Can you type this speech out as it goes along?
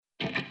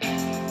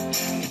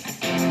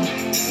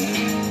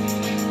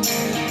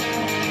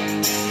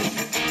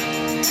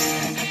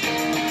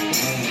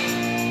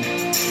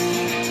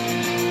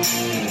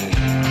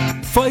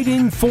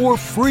fighting for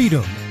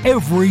freedom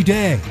every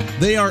day.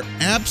 They are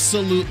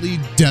absolutely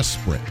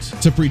desperate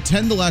to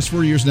pretend the last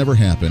 4 years never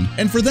happened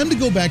and for them to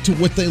go back to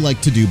what they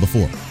liked to do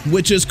before,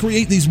 which is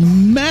create these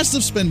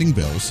massive spending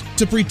bills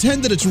to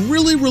pretend that it's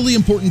really, really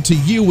important to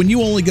you when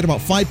you only get about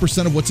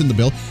 5% of what's in the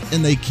bill,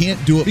 and they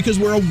can't do it because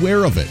we're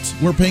aware of it.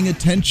 We're paying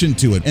attention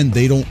to it, and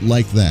they don't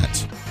like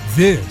that.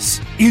 This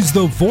is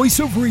the Voice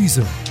of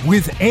Reason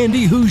with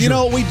Andy Hoosier. You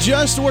know, we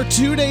were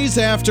 2 days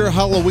after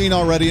Halloween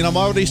already, and I'm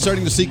already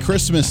starting to see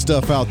Christmas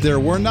stuff out there.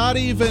 We're not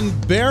even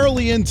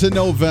barely into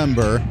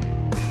November,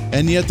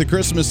 and yet the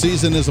Christmas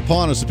season is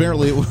upon us.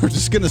 Apparently, we're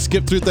just going to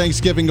skip through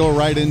Thanksgiving, go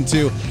right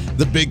into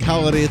the big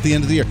holiday at the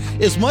end of the year.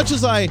 As much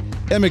as I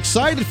am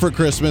excited for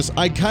Christmas,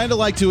 I kind of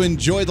like to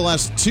enjoy the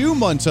last 2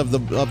 months of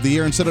the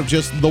year instead of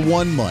just the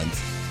 1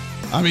 month.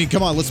 I mean,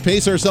 come on, let's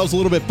pace ourselves a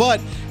little bit.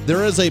 But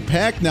there is a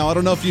PAC now. I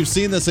don't know if you've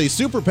seen this, a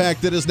super PAC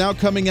that is now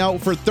coming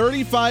out for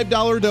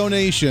 $35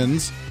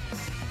 donations.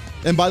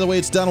 And by the way,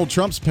 it's Donald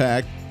Trump's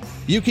PAC.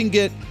 You can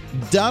get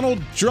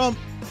Donald Trump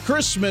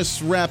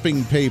Christmas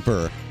wrapping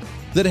paper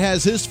that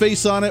has his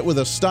face on it with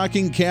a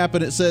stocking cap,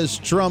 and it says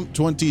Trump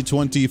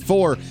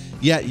 2024.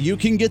 Yeah, you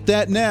can get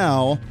that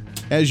now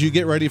as you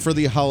get ready for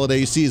the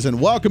holiday season.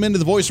 Welcome into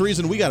the Voice of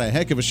Reason. We got a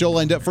heck of a show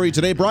lined up for you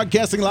today,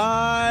 broadcasting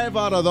live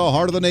out of the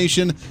heart of the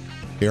nation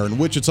here in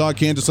Wichita,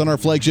 Kansas, on our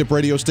flagship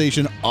radio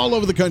station all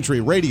over the country.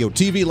 Radio,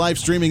 TV, live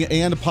streaming,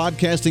 and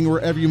podcasting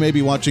wherever you may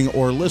be watching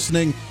or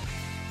listening.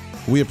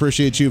 We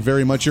appreciate you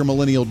very much. Your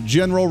Millennial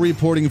General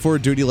reporting for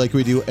duty like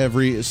we do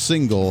every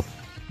single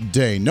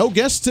day. No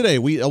guests today.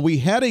 We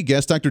had a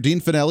guest, Dr.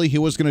 Dean Finelli. He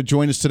was going to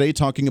join us today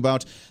talking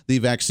about the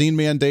vaccine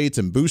mandates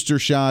and booster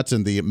shots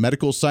and the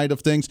medical side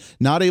of things.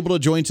 Not able to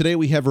join today.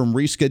 We have him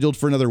rescheduled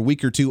for another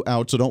week or two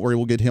out, so don't worry,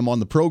 we'll get him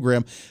on the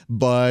program.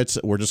 But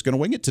we're just going to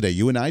wing it today.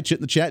 You and I chit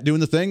in the chat doing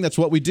the thing. That's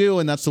what we do,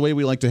 and that's the way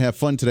we like to have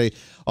fun today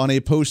on a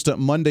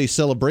post-Monday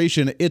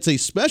celebration. It's a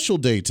special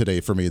day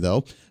today for me,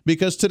 though,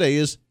 because today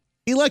is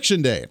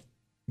Election Day.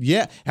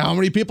 Yeah. How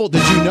many people?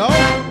 Did you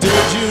know?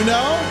 Did you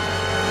know?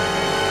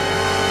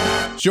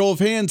 Show of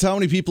hands, how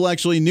many people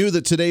actually knew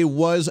that today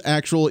was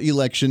actual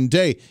election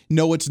day?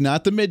 No, it's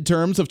not the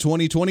midterms of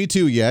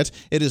 2022 yet.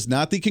 It is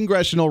not the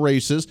congressional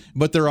races,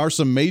 but there are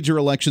some major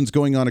elections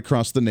going on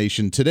across the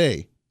nation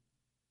today.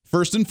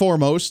 First and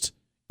foremost,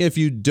 if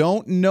you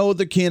don't know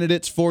the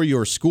candidates for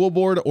your school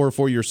board or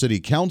for your city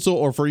council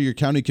or for your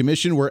county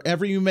commission,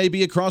 wherever you may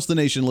be across the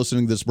nation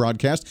listening to this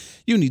broadcast,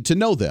 you need to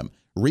know them.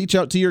 Reach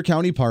out to your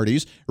county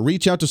parties,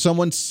 reach out to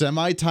someone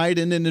semi-tied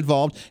in and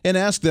involved, and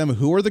ask them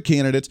who are the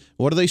candidates,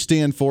 what do they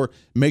stand for.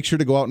 Make sure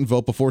to go out and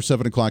vote before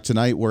 7 o'clock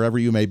tonight, wherever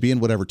you may be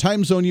in whatever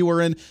time zone you are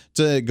in,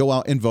 to go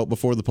out and vote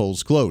before the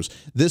polls close.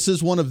 This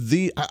is one of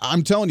the,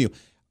 I'm telling you,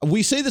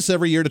 we say this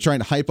every year to try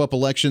and hype up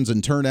elections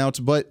and turnouts,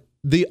 but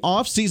the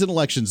off-season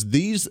elections,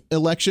 these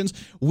elections,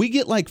 we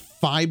get like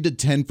 5 to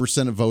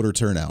 10% of voter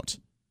turnout.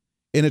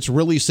 And it's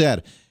really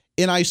sad.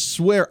 And I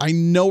swear, I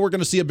know we're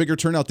going to see a bigger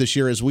turnout this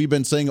year, as we've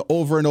been saying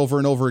over and over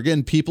and over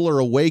again. People are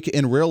awake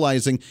and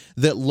realizing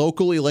that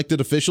local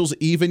elected officials,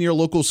 even your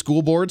local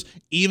school boards,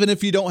 even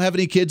if you don't have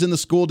any kids in the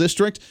school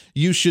district,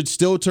 you should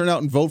still turn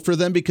out and vote for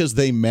them because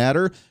they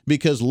matter.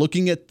 Because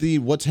looking at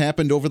what's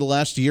happened over the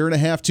last year and a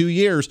half, 2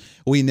 years,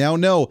 we now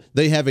know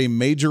they have a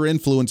major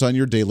influence on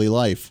your daily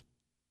life.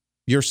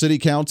 Your city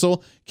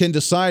council can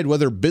decide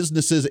whether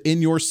businesses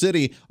in your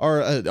city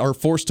are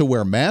forced to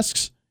wear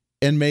masks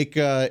and make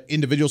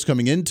individuals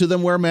coming into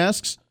them wear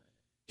masks.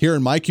 Here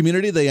in my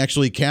community, they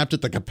actually capped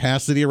at the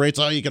capacity rates.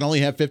 Oh, you can only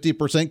have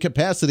 50%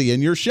 capacity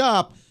in your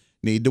shop.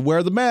 Need to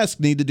wear the mask,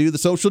 need to do the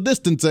social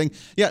distancing.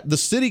 Yeah, the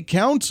city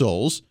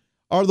councils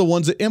are the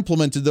ones that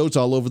implemented those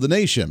all over the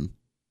nation.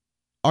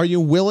 Are you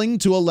willing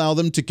to allow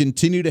them to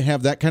continue to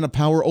have that kind of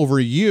power over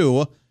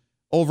you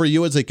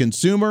as a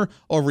consumer,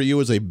 over you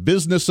as a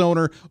business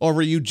owner,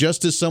 over you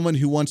just as someone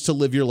who wants to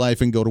live your life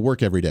and go to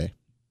work every day?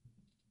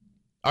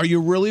 Are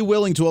you really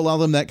willing to allow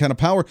them that kind of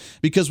power?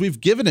 Because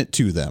we've given it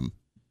to them.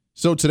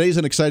 So today's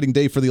an exciting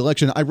day for the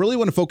election. I really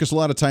want to focus a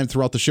lot of time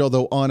throughout the show,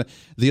 though, on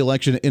the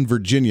election in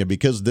Virginia,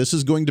 because this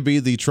is going to be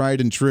the tried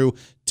and true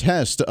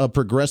test of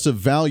progressive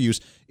values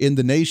in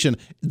the nation.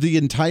 The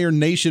entire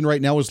nation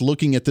right now is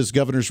looking at this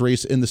governor's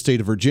race in the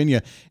state of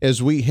Virginia,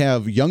 as we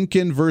have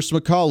Youngkin versus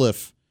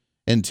McAuliffe.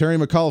 And Terry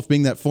McAuliffe,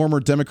 being that former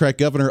Democrat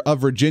governor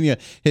of Virginia,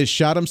 has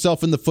shot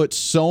himself in the foot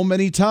so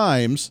many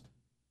times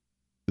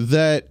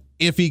that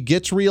if he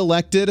gets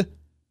reelected,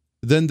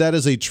 then that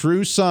is a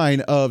true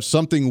sign of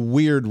something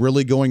weird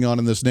really going on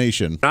in this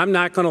nation. I'm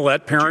not going to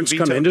let parents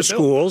come into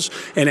schools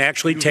and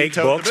actually take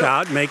books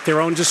out and make their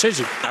own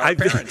decision. I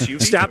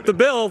stopped the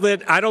bill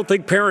that I don't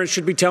think parents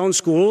should be telling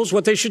schools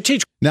what they should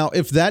teach. Now,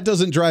 if that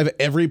doesn't drive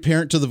every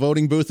parent to the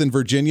voting booth in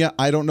Virginia,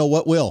 I don't know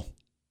what will.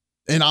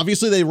 And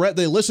obviously they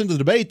listened to the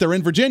debate. They're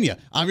in Virginia.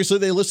 Obviously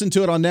they listened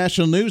to it on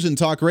national news and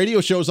talk radio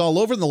shows all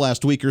over in the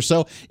last week or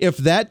so. If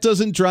that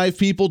doesn't drive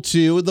people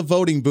to the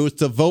voting booth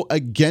to vote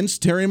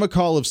against Terry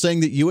McAuliffe,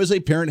 saying that you as a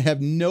parent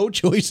have no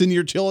choice in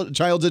your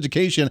child's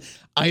education,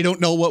 I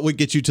don't know what would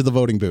get you to the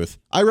voting booth.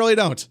 I really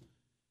don't.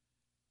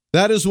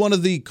 That is one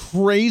of the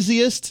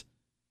craziest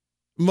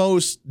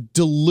most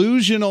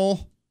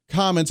delusional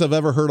comments I've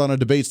ever heard on a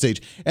debate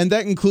stage. And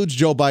that includes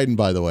Joe Biden,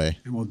 by the way.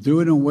 And we'll do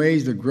it in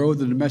ways that grow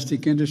the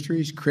domestic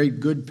industries, create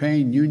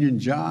good-paying union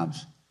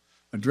jobs,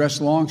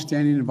 address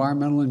long-standing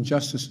environmental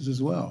injustices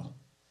as well.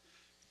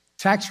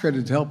 Tax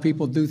credits to help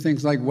people do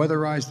things like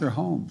weatherize their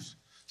homes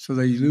so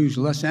they use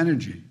less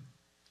energy,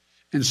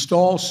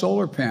 install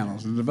solar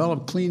panels and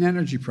develop clean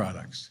energy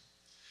products,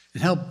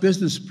 and help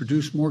business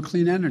produce more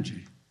clean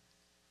energy.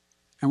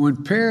 And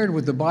when paired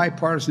with the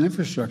bipartisan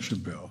infrastructure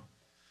bill,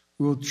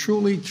 we will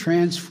truly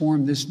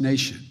transform this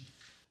nation.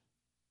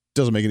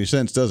 Doesn't make any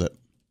sense, does it?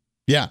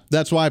 Yeah,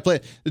 that's why I play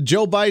it.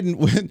 Joe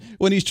Biden,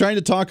 when he's trying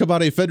to talk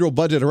about a federal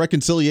budget, a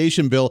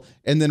reconciliation bill,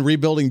 and then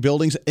rebuilding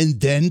buildings, and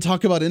then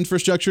talk about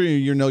infrastructure,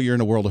 you know you're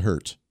in a world of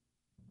hurt.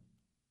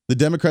 The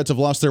Democrats have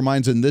lost their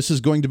minds, and this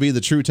is going to be the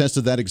true test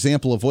of that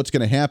example of what's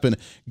going to happen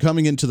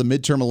coming into the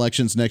midterm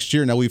elections next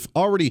year. Now,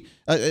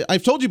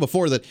 I've told you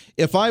before that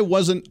if I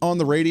wasn't on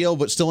the radio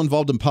but still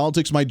involved in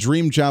politics, my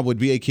dream job would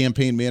be a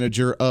campaign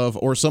manager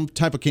or some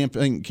type of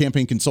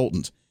campaign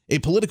consultant, a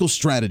political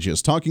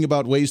strategist, talking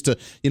about ways to,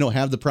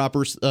 have the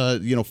proper,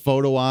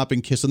 photo op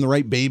and kissing the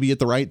right baby at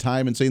the right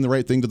time and saying the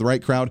right thing to the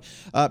right crowd,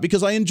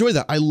 because I enjoy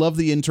that. I love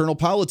the internal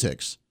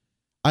politics.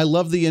 I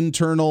love the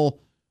internal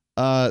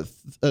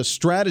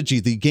strategy,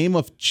 the game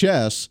of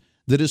chess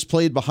that is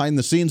played behind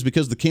the scenes,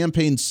 because the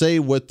campaigns say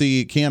what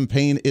the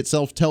campaign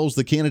itself tells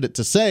the candidate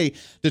to say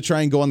to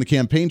try and go on the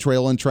campaign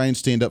trail and try and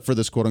stand up for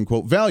this quote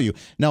unquote value.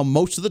 Now,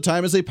 most of the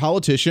time as a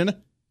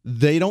politician,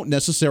 they don't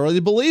necessarily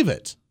believe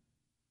it.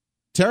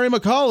 Terry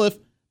McAuliffe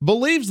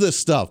believes this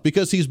stuff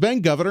because he's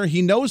been governor.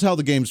 He knows how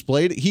the game's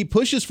played. He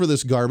pushes for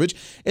this garbage,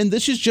 and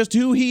this is just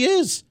who he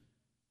is.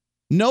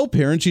 No,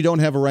 parents, you don't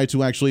have a right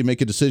to actually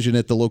make a decision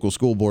at the local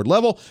school board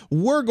level.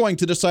 We're going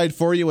to decide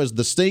for you as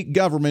the state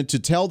government to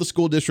tell the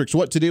school districts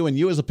what to do, and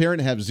you as a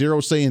parent have zero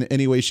say in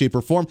any way, shape,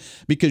 or form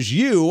because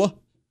you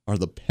are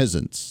the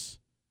peasants.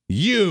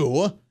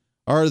 You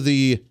are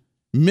the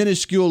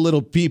minuscule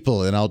little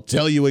people, and I'll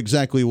tell you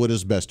exactly what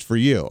is best for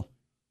you.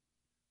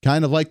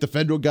 Kind of like the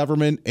federal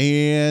government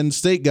and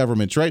state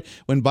governments, right?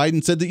 When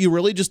Biden said that you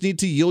really just need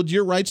to yield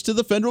your rights to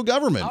the federal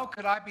government. How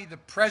could I be the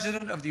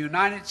president of the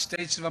United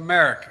States of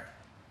America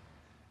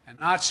and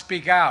not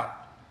speak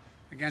out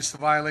against the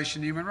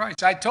violation of human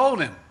rights? I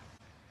told him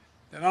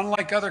that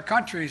unlike other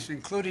countries,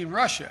 including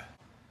Russia,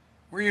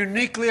 we're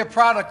uniquely a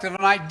product of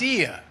an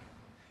idea.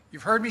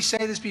 You've heard me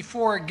say this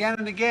before again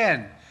and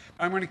again.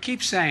 I'm going to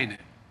keep saying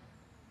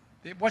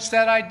it. What's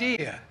that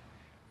idea?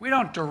 We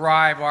don't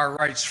derive our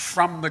rights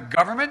from the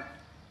government.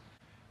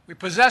 We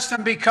possess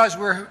them because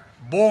we're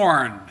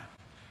born,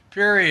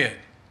 period.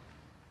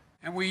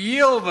 And we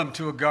yield them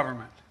to a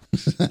government.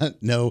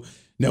 No,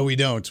 we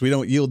don't. We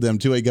don't yield them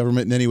to a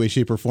government in any way,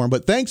 shape, or form.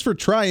 But thanks for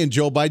trying,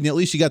 Joe Biden. At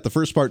least you got the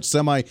first part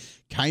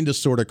kind of,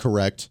 sort of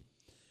correct.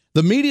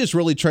 The media's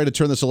really tried to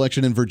turn this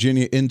election in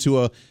Virginia into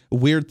a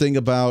weird thing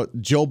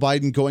about Joe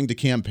Biden going to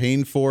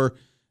campaign for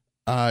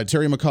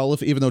Terry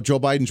McAuliffe, even though Joe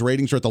Biden's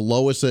ratings are at the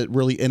lowest that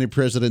really any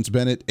president's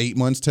been at 8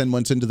 months, 10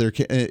 months into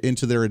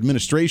their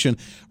administration,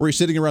 where he's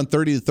sitting around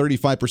 30 to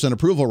 35%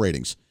 approval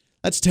ratings.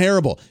 That's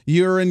terrible.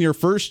 You're in your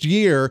first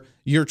year.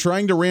 You're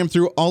trying to ram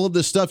through all of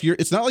this stuff.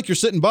 It's not like you're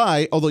sitting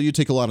by, although you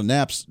take a lot of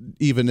naps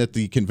even at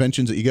the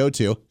conventions that you go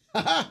to.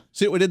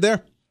 See what we did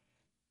there?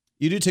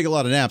 You do take a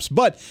lot of naps,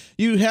 but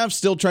you have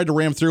still tried to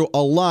ram through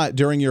a lot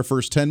during your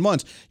first 10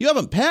 months. You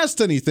haven't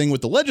passed anything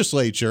with the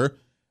legislature,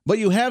 but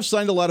you have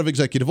signed a lot of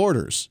executive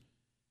orders.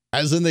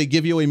 As in they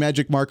give you a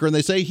magic marker and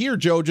they say, here,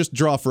 Joe, just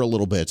draw for a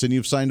little bit. And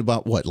you've signed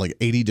about,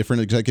 80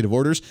 different executive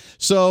orders?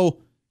 So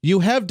you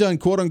have done,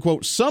 quote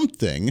unquote,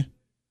 something.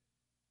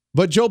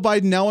 But Joe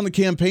Biden now on the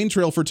campaign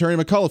trail for Terry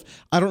McAuliffe.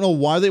 I don't know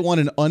why they want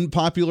an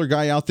unpopular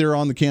guy out there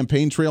on the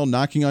campaign trail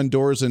knocking on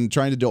doors and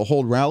trying to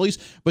hold rallies,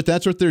 but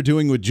that's what they're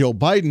doing with Joe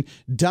Biden.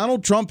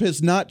 Donald Trump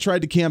has not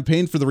tried to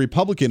campaign for the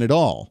Republican at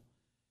all.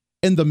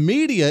 And the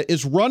media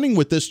is running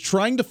with this,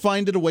 trying to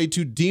find a way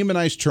to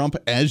demonize Trump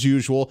as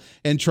usual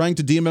and trying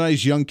to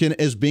demonize Youngkin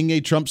as being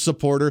a Trump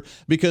supporter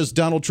because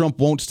Donald Trump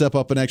won't step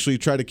up and actually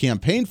try to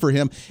campaign for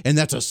him. And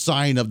that's a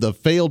sign of the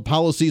failed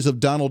policies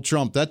of Donald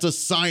Trump. That's a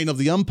sign of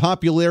the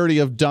unpopularity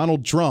of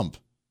Donald Trump,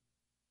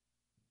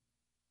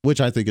 which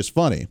I think is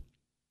funny.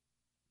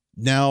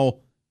 Now,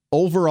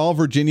 overall,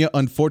 Virginia,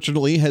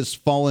 unfortunately, has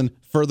fallen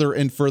further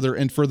and further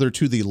and further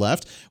to the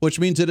left, which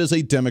means it is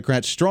a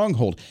Democrat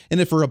stronghold.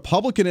 And if a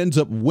Republican ends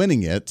up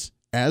winning it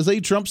as a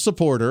Trump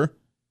supporter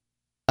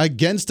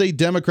against a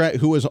Democrat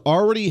who has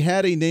already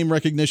had a name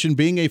recognition,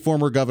 being a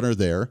former governor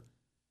there,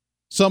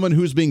 someone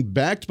who's being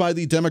backed by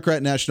the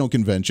Democrat National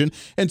Convention,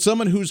 and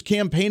someone who's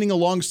campaigning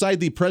alongside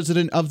the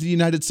President of the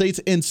United States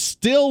and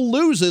still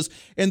loses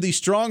in the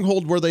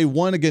stronghold where they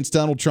won against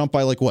Donald Trump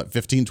by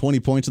 15, 20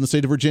 points in the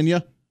state of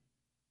Virginia?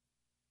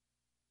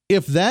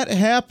 If that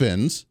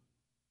happens,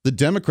 the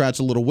Democrats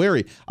are a little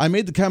wary. I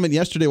made the comment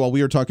yesterday while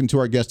we were talking to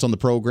our guests on the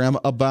program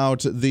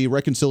about the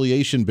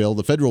reconciliation bill,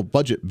 the federal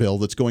budget bill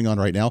that's going on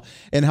right now,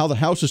 and how the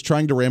House is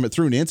trying to ram it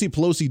through. Nancy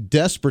Pelosi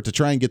desperate to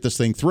try and get this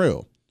thing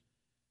through.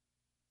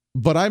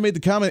 But I made the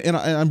comment, and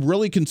I'm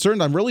really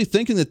concerned. I'm really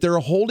thinking that they're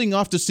holding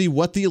off to see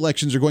what the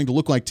elections are going to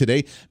look like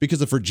today,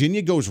 because if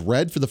Virginia goes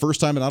red for the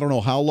first time in I don't know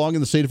how long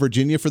in the state of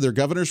Virginia for their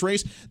governor's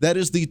race, that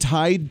is the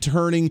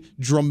tide-turning,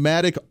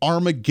 dramatic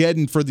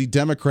Armageddon for the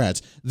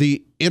Democrats.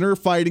 The inner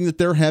fighting that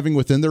they're having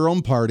within their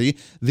own party,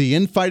 the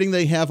infighting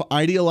they have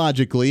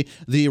ideologically,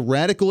 the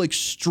radical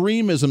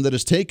extremism that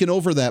has taken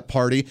over that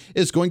party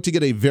is going to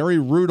get a very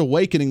rude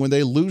awakening when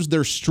they lose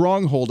their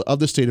stronghold of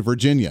the state of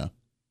Virginia.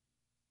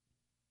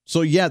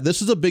 So, yeah,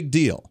 this is a big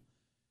deal.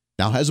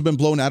 Now, has it been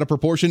blown out of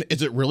proportion?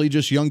 Is it really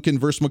just Youngkin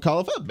versus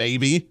McAuliffe?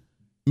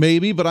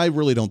 Maybe, but I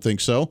really don't think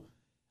so.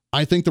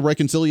 I think the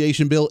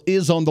reconciliation bill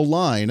is on the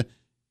line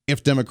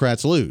if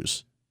Democrats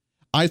lose.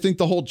 I think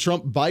the whole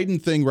Trump-Biden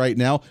thing right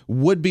now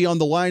would be on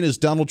the line as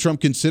Donald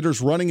Trump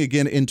considers running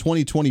again in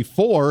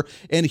 2024,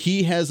 and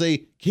he has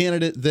a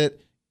candidate that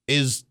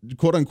is,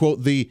 quote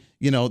unquote, the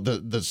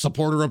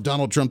supporter of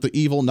Donald Trump, the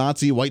evil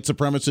Nazi, white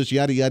supremacist,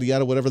 yada, yada,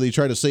 yada, whatever they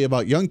try to say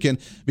about Youngkin,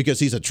 because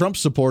he's a Trump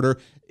supporter.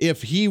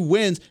 If he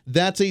wins,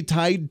 that's a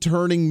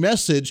tide-turning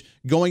message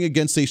going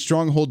against a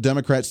stronghold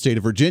Democrat state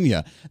of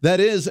Virginia.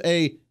 That is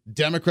a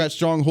Democrat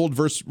stronghold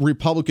versus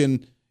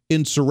Republican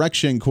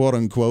insurrection, quote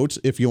unquote,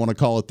 if you want to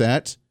call it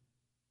that,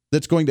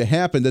 that's going to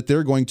happen, that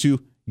they're going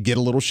to get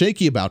a little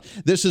shaky about.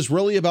 This is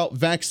really about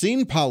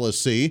vaccine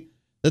policy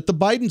that the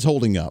Biden's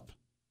holding up,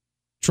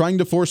 trying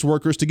to force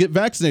workers to get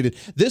vaccinated.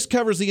 This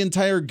covers the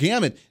entire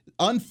gamut.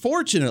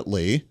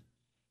 Unfortunately,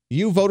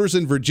 you voters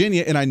in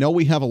Virginia, and I know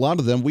we have a lot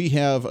of them, we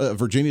have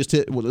Virginia's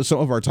some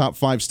of our top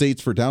 5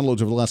 states for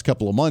downloads over the last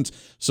couple of months,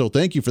 so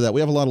thank you for that. We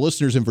have a lot of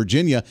listeners in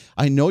Virginia.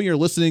 I know you're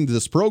listening to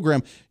this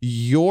program.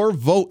 Your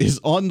vote is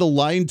on the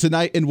line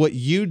tonight, and what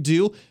you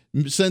do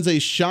sends a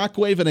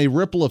shockwave and a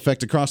ripple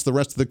effect across the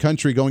rest of the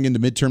country going into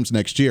midterms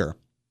next year.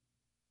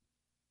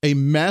 A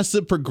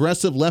massive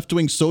progressive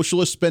left-wing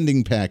socialist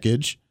spending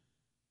package,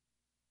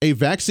 a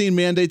vaccine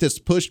mandate that's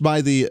pushed by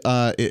the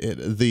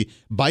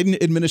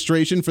Biden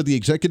administration for the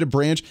executive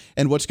branch,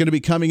 and what's going to be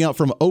coming out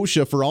from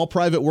OSHA for all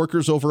private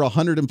workers over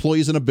 100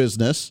 employees in a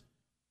business,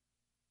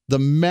 the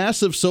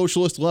massive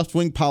socialist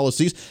left-wing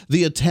policies,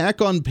 the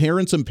attack on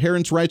parents and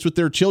parents' rights with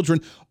their children,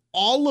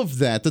 all of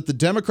that the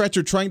Democrats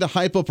are trying to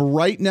hype up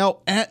right now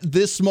at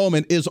this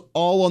moment is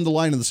all on the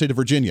line in the state of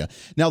Virginia.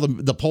 Now,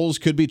 the polls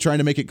could be trying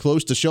to make it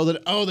close to show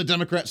that, the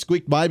Democrats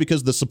squeaked by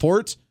because of the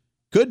support.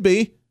 Could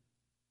be.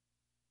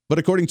 But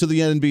according to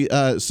the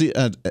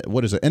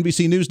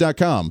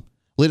NBCnews.com,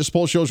 latest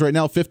poll shows right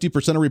now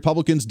 50% of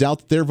Republicans doubt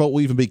that their vote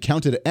will even be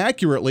counted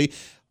accurately,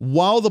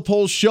 while the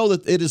polls show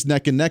that it is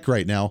neck and neck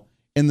right now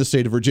in the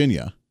state of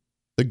Virginia.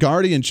 The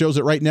Guardian shows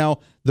that right now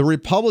the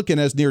Republican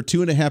has near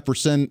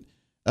 2.5%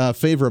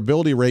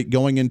 favorability rate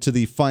going into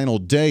the final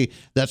day.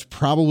 That's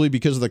probably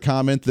because of the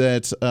comment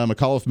that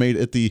McAuliffe made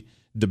at the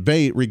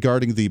debate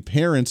regarding the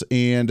parents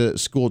and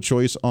school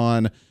choice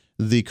on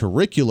the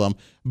curriculum.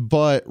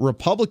 But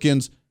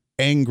Republicans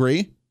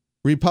angry,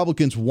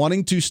 Republicans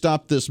wanting to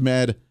stop this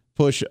mad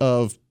push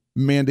of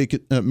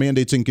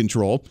mandates in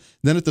control,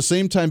 then at the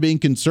same time being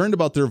concerned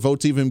about their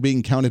votes even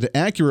being counted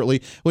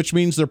accurately, which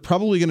means they're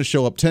probably going to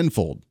show up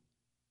tenfold.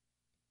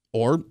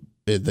 Or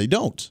they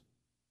don't.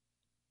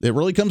 It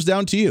really comes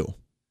down to you.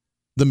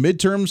 The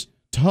midterms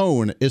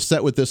tone is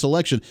set with this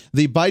election.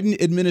 The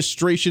Biden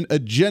administration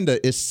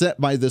agenda is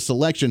set by this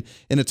election,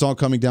 and it's all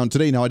coming down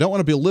today. Now, I don't want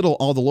to belittle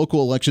all the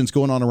local elections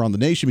going on around the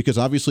nation, because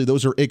obviously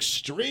those are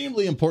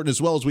extremely important, as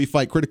well as we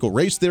fight critical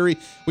race theory,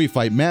 we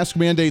fight mask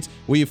mandates,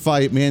 we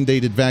fight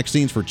mandated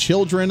vaccines for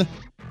children.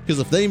 Because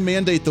if they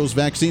mandate those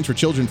vaccines for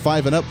children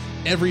 5 and up,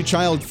 every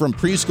child from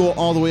preschool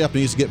all the way up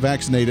needs to get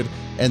vaccinated,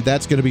 and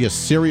that's going to be a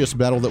serious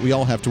battle that we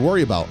all have to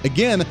worry about.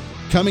 Again,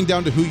 coming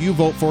down to who you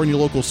vote for in your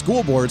local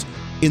school boards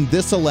in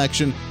this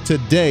election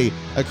today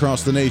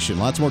across the nation.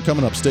 Lots more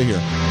coming up. Stay here.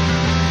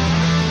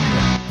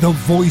 The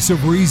Voice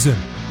of Reason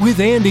with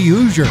Andy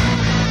Hoosier.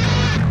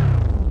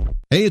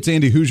 Hey, it's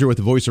Andy Hoosier with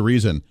the Voice of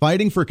Reason.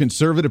 Fighting for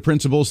conservative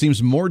principles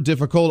seems more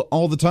difficult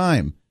all the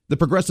time. The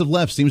progressive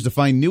left seems to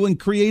find new and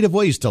creative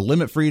ways to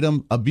limit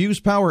freedom, abuse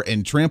power,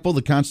 and trample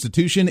the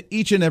Constitution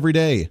each and every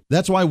day.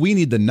 That's why we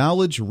need the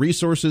knowledge,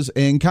 resources,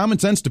 and common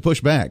sense to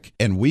push back,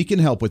 and we can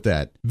help with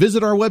that.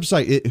 Visit our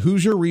website at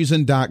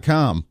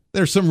HoosierReason.com.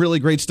 There's some really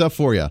great stuff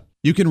for you.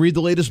 You can read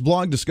the latest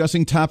blog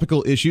discussing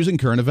topical issues and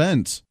current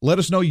events. Let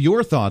us know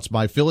your thoughts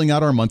by filling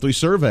out our monthly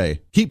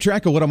survey. Keep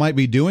track of what I might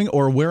be doing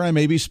or where I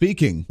may be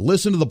speaking.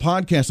 Listen to the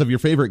podcast of your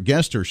favorite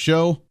guest or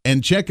show,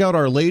 and check out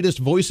our latest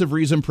Voice of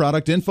Reason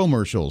product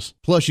infomercials.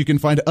 Plus, you can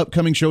find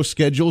upcoming show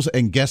schedules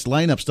and guest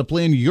lineups to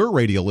plan your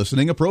radio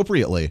listening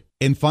appropriately.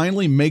 And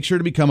finally, make sure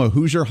to become a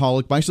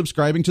Hoosier-holic by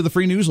subscribing to the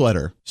free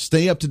newsletter.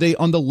 Stay up to date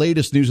on the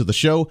latest news of the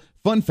show,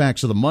 fun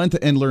facts of the month,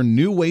 and learn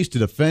new ways to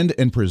defend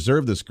and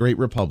preserve this great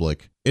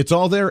republic. It's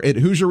all there at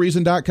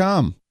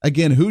HoosierReason.com.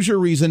 Again,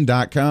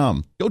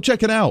 HoosierReason.com. Go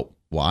check it out.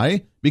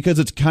 Why? because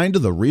it's kind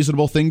of the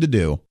reasonable thing to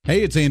do.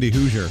 Hey, it's Andy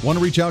Hoosier. Want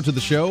to reach out to the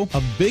show?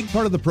 A big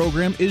part of the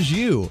program is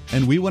you,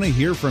 and we want to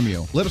hear from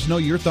you. Let us know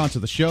your thoughts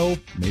of the show,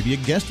 maybe a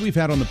guest we've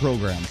had on the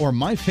program, or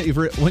my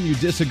favorite, when you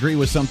disagree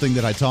with something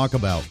that I talk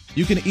about.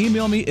 You can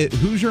email me at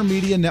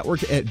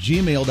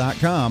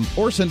HoosierMediaNetwork@gmail.com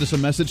or send us a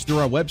message through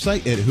our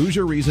website at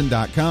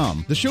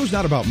HoosierReason.com. The show's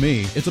not about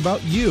me, it's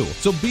about you.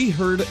 So be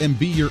heard and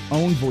be your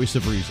own voice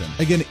of reason.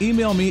 Again,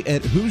 email me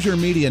at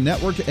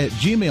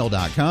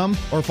HoosierMediaNetwork@gmail.com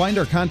or find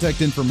our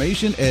contact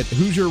information at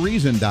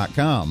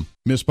HoosierReason.com.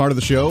 Miss part of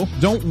the show?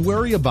 Don't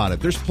worry about it.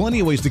 There's plenty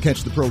of ways to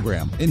catch the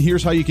program, and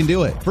here's how you can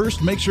do it.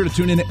 First, make sure to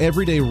tune in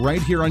every day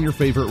right here on your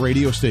favorite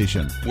radio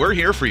station. We're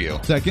here for you.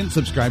 Second,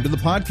 subscribe to the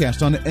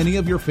podcast on any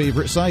of your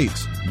favorite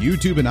sites.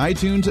 YouTube and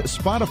iTunes,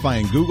 Spotify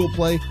and Google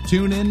Play,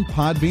 TuneIn,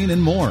 Podbean,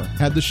 and more.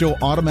 Have the show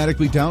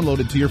automatically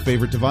downloaded to your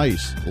favorite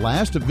device.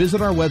 Last,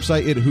 visit our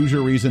website at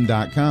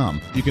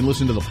HoosierReason.com. You can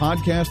listen to the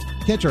podcast,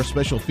 catch our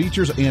special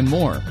features, and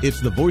more.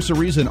 It's the voice of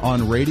reason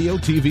on radio,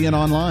 TV, and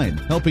online,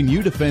 helping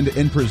you defend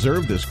and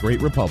preserve this great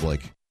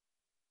republic.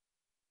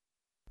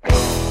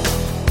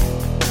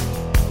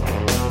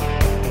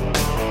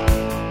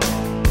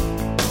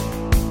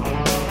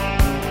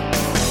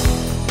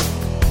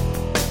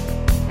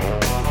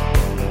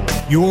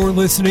 You're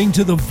listening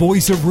to the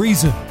Voice of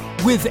Reason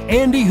with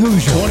Andy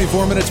Hoosier.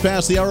 24 minutes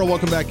past the hour.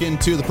 Welcome back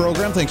into the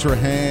program. Thanks for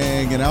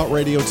hanging out.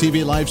 Radio,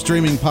 TV, live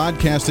streaming,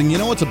 podcasting. You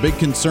know what's a big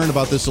concern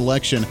about this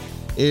election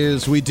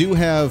is we do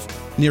have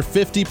near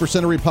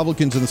 50% of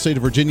Republicans in the state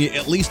of Virginia,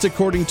 at least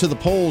according to the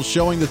polls,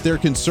 showing that they're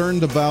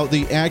concerned about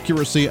the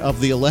accuracy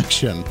of the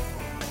election.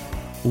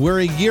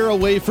 We're a year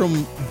away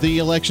from the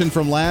election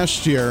from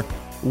last year,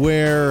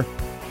 where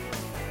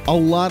a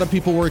lot of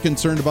people were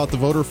concerned about the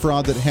voter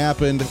fraud that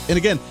happened. And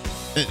again,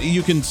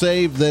 you can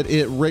say that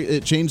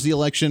it changed the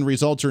election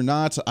results or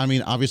not. I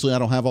mean, obviously, I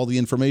don't have all the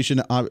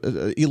information.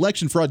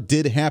 Election fraud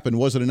did happen.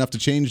 Was it enough to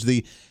change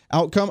the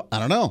outcome? I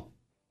don't know.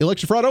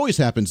 Election fraud always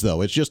happens,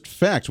 though. It's just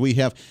fact. We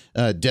have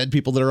dead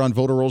people that are on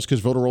voter rolls because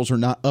voter rolls are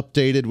not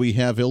updated. We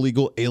have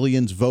illegal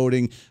aliens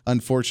voting.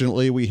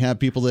 Unfortunately, we have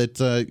people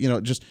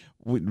that,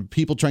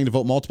 people trying to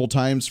vote multiple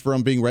times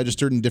from being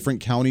registered in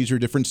different counties or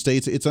different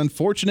states. It's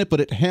unfortunate,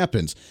 but it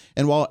happens.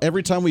 And while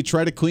every time we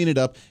try to clean it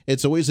up,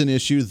 it's always an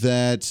issue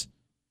that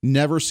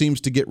never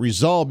seems to get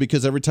resolved,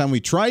 because every time we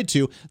try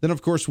to, then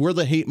of course we're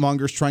the hate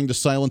mongers trying to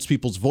silence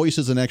people's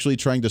voices and actually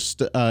trying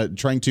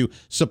to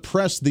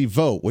suppress the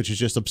vote, which is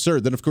just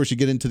absurd. Then of course you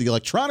get into the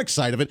electronic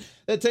side of it.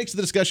 That takes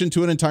the discussion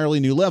to an entirely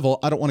new level.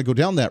 I don't want to go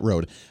down that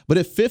road. But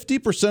if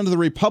 50% of the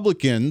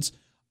Republicans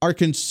are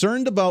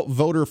concerned about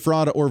voter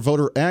fraud or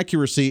voter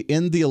accuracy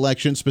in the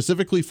election,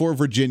 specifically for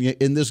Virginia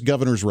in this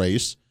governor's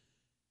race,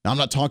 now I'm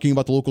not talking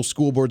about the local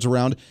school boards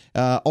around,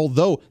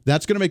 although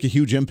that's going to make a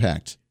huge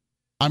impact.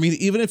 I mean,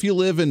 even if you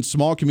live in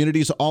small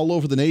communities all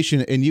over the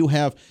nation and you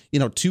have,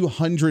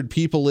 200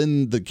 people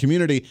in the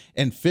community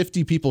and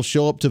 50 people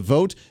show up to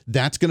vote,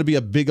 that's going to be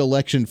a big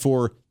election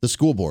for the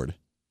school board.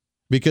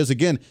 Because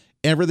again,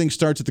 everything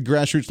starts at the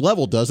grassroots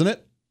level, doesn't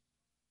it?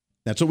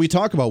 That's what we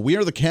talk about. We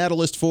are the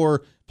catalyst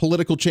for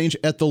political change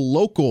at the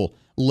local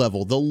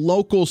level, the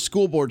local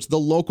school boards, the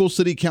local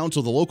city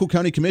council, the local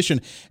county commission,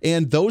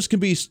 and those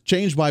can be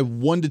changed by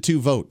 1 to 2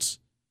 votes.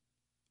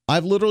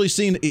 I've literally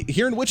seen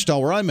here in Wichita,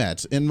 where I'm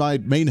at, in my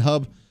main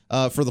hub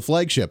for the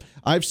flagship,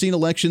 I've seen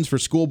elections for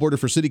school board or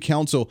for city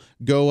council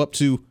go up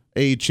to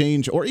a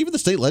change, or even the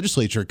state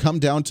legislature come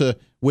down to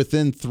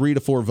within 3 to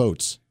 4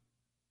 votes.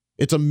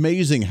 It's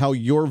amazing how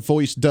your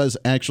voice does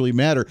actually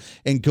matter,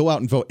 and go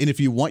out and vote. And if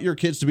you want your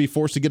kids to be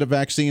forced to get a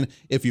vaccine,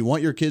 if you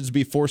want your kids to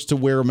be forced to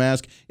wear a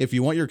mask, if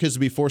you want your kids to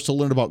be forced to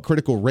learn about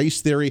critical race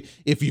theory,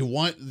 if you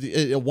want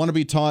to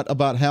be taught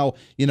about how,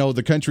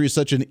 the country is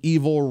such an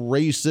evil,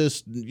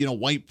 racist,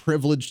 white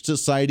privileged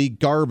society,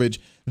 garbage,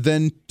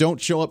 then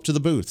don't show up to the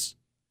booths.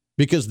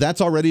 Because that's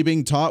already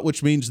being taught,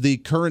 which means the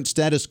current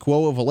status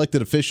quo of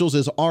elected officials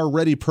is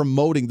already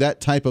promoting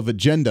that type of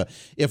agenda.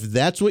 If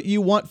that's what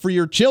you want for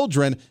your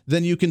children,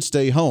 then you can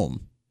stay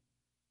home.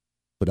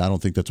 But I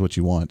don't think that's what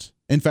you want.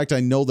 In fact, I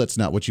know that's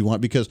not what you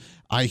want, because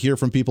I hear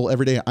from people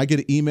every day. I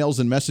get emails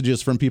and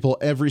messages from people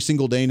every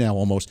single day now,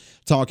 almost,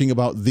 talking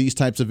about these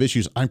types of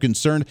issues. I'm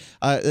concerned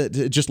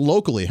just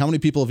locally. How many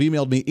people have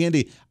emailed me,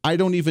 Andy, I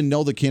don't even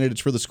know the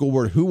candidates for the school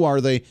board. Who are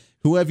they?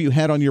 Who have you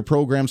had on your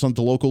programs on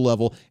the local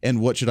level? And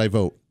what should I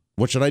vote?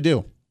 What should I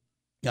do?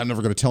 I'm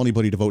never going to tell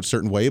anybody to vote a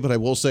certain way, but I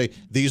will say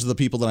these are the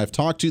people that I've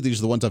talked to. These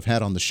are the ones I've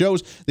had on the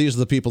shows. These are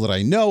the people that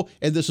I know.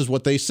 And this is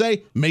what they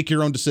say. Make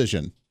your own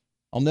decision.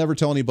 I'll never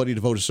tell anybody to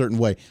vote a certain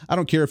way. I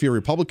don't care if you're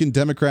Republican,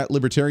 Democrat,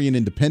 Libertarian,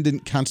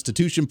 Independent,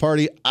 Constitution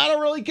Party. I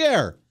don't really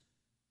care.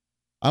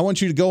 I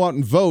want you to go out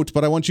and vote,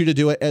 but I want you to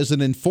do it as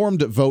an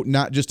informed vote,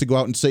 not just to go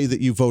out and say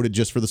that you voted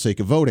just for the sake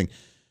of voting.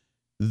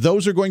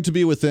 Those are going to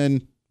be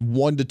within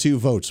 1 to 2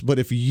 votes. But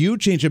if you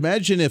change,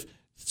 imagine if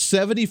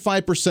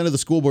 75% of the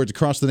school boards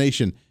across the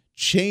nation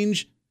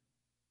change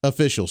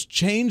officials,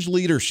 change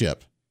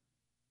leadership,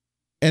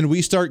 and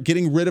we start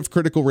getting rid of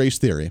critical race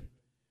theory.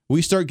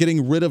 we start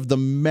getting rid of the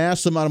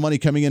mass amount of money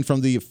coming in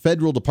from the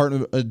federal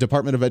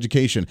Department of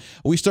Education.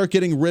 We start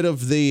getting rid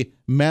of the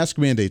mask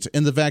mandates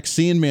and the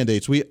vaccine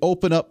mandates. We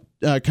open up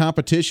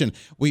competition.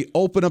 We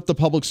open up the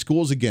public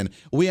schools again.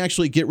 We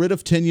actually get rid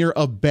of tenure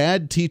of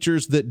bad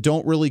teachers that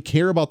don't really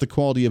care about the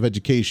quality of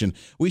education.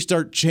 We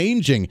start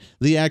changing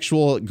the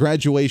actual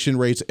graduation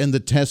rates and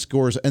the test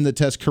scores and the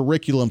test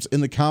curriculums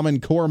and the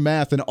Common Core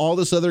math and all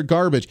this other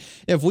garbage.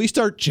 If we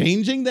start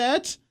changing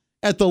that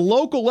at the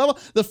local level,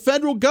 the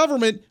federal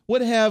government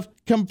would have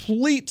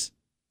complete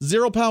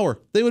zero power.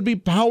 They would be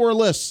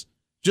powerless.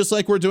 Just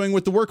like we're doing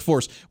with the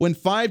workforce. When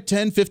 5,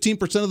 10,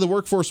 15% of the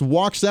workforce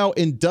walks out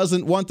and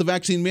doesn't want the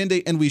vaccine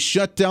mandate and we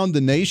shut down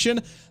the nation,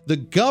 the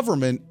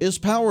government is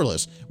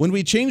powerless. When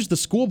we change the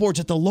school boards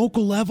at the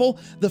local level,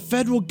 the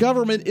federal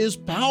government is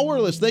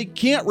powerless. They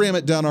can't ram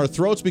it down our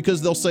throats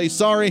because they'll say,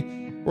 sorry,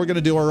 we're going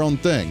to do our own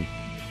thing.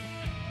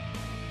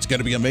 It's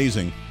going to be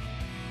amazing.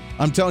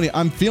 I'm telling you,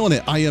 I'm feeling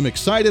it. I am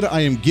excited. I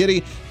am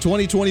giddy.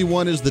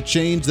 2021 is the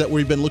change that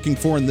we've been looking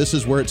for, and this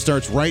is where it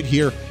starts right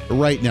here,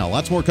 right now.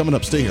 Lots more coming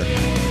up. Stay here.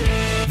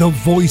 The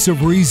Voice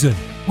of Reason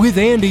with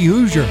Andy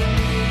Hoosier.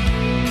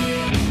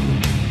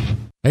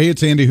 Hey,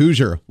 it's Andy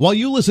Hoosier. While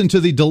you listen to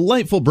the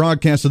delightful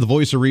broadcast of The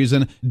Voice of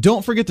Reason,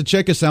 don't forget to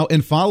check us out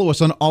and follow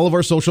us on all of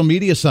our social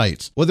media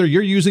sites. Whether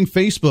you're using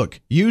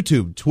Facebook,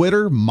 YouTube,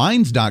 Twitter,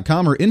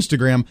 Minds.com, or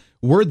Instagram,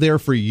 we're there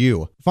for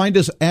you. Find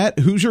us at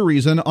Hoosier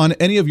Reason on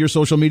any of your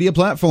social media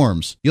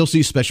platforms. You'll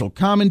see special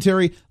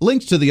commentary,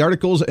 links to the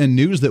articles and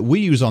news that we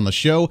use on the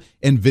show,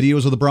 and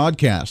videos of the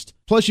broadcast.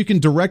 Plus, you can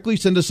directly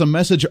send us a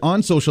message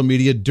on social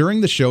media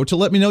during the show to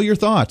let me know your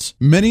thoughts.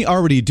 Many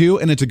already do,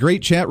 and it's a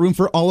great chat room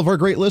for all of our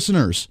great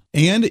listeners.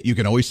 And you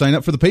can always sign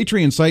up for the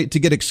Patreon site to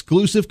get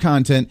exclusive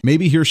content,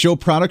 maybe hear show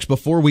products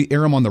before we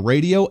air them on the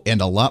radio, and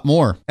a lot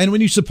more. And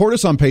when you support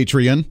us on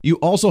Patreon, you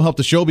also help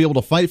the show be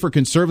able to fight for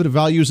conservative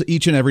values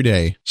each and every day.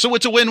 So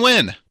it's a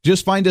win-win.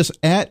 Just find us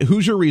at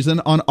Hoosier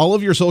Reason on all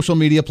of your social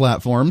media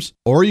platforms,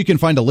 or you can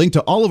find a link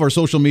to all of our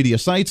social media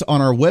sites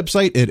on our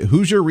website at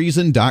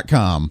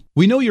HoosierReason.com.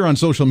 We know you're on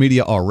social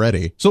media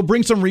already, so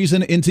bring some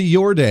reason into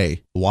your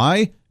day.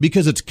 Why?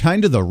 Because it's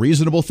kind of the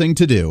reasonable thing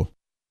to do.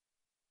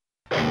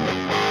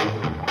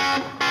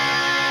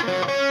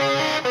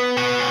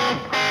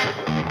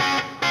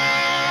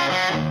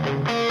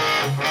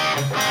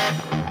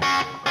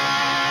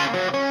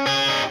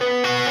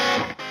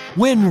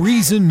 When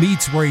Reason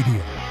Meets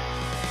Radio.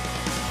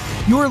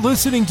 You're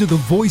listening to The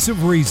Voice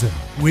of Reason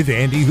with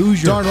Andy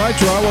Hoosier. Darn right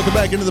you are. Welcome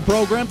back into the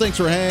program. Thanks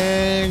for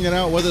hanging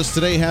out with us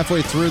today.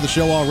 Halfway through the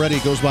show already.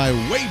 It goes by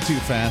way too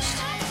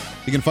fast.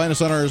 You can find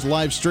us on our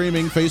live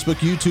streaming, Facebook,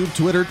 YouTube,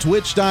 Twitter,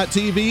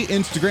 Twitch.tv,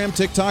 Instagram,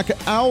 TikTok,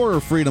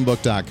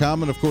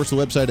 ourfreedombook.com, and of course the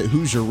website at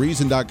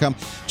HoosierReason.com.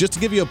 Just to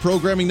give you a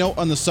programming note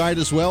on the side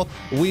as well,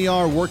 we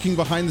are working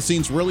behind the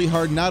scenes really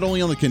hard, not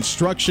only on the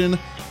construction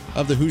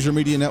of the Hoosier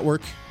Media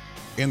Network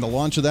and the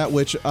launch of that,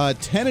 which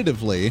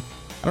tentatively,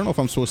 I don't know if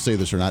I'm supposed to say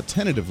this or not,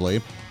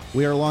 tentatively,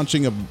 we are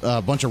launching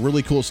a bunch of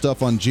really cool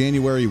stuff on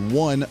January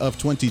 1 of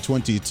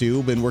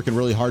 2022. Been working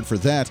really hard for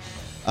that.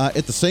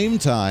 At the same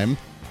time,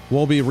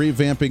 we'll be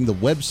revamping the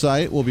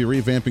website. We'll be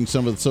revamping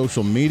some of the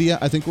social media.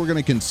 I think we're going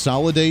to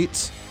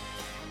consolidate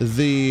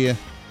the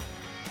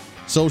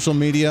social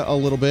media a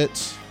little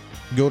bit.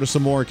 Go to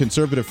some more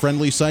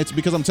conservative-friendly sites,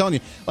 because I'm telling you,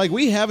 like,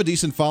 we have a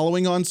decent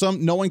following on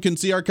some. No one can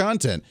see our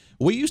content.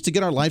 We used to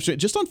get our live stream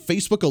just on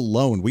Facebook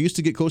alone. We used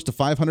to get close to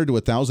 500 to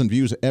 1,000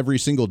 views every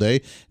single day.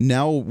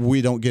 Now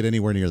we don't get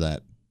anywhere near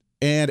that.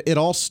 And it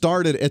all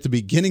started at the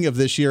beginning of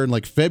this year in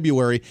like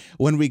February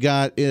when we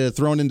got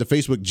thrown into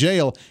Facebook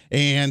jail.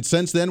 And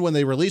since then, when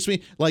they released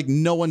me, like,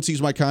 no one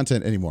sees my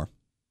content anymore.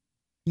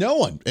 No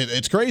one.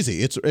 It's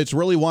crazy. It's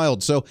really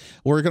wild. So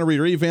we're going to be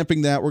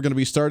revamping that. We're going to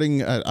be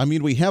starting.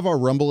 We have our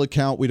Rumble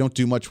account. We don't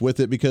do much with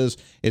it because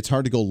it's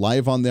hard to go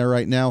live on there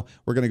right now.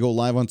 We're going to go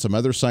live on some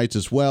other sites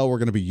as well. We're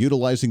going to be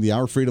utilizing the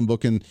Our Freedom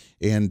Book and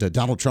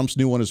Donald Trump's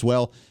new one as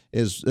well.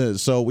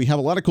 So we have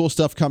a lot of cool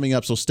stuff coming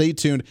up. So stay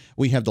tuned.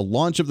 We have the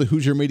launch of the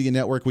Hoosier Media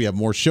Network. We have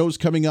more shows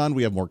coming on.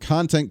 We have more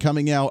content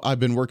coming out. I've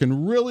been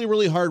working really,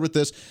 really hard with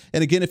this.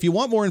 And again, if you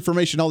want more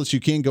information, all this,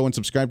 you can go and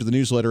subscribe to the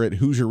newsletter at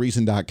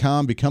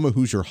HoosierReason.com. Become a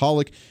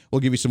Hoosierholic.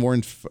 We'll give you some more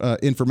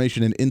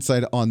information and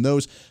insight on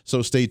those.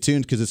 So stay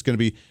tuned because it's going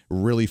to be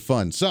really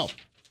fun. So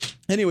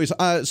anyways,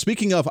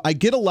 speaking of, I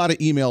get a lot of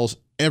emails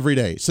every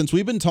day. Since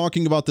we've been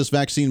talking about this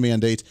vaccine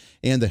mandate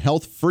and the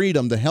health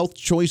freedom, the health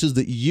choices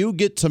that you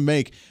get to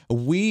make,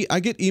 I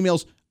get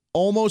emails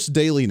almost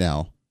daily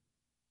now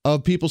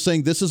of people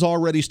saying this is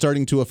already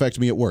starting to affect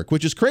me at work,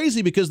 which is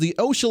crazy because the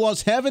OSHA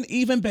laws haven't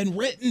even been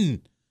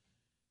written.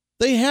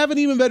 They haven't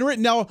even been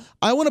written. Now,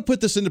 I want to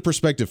put this into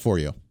perspective for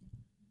you.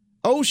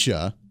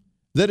 OSHA,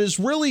 that is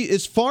really,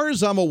 as far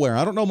as I'm aware,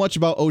 I don't know much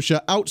about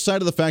OSHA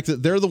outside of the fact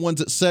that they're the ones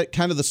that set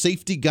kind of the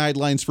safety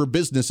guidelines for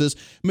businesses,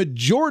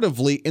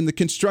 majoritively in the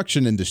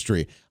construction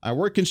industry. I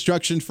worked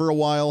construction for a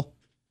while.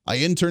 I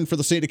interned for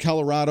the state of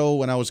Colorado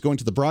when I was going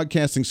to the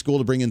broadcasting school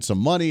to bring in some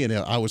money, and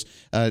I was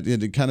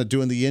kind of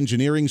doing the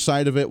engineering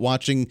side of it,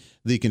 watching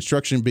the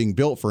construction being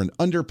built for an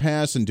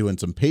underpass and doing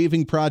some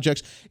paving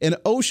projects. And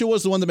OSHA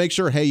was the one to make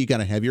sure, hey, you got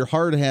to have your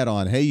hard hat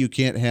on. Hey, you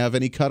can't have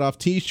any cut-off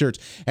T-shirts.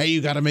 Hey,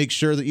 you got to make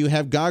sure that you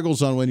have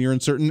goggles on when you're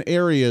in certain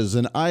areas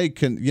and eye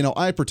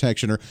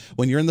protection, or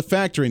when you're in the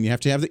factory and you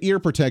have to have the ear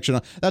protection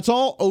on. That's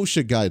all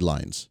OSHA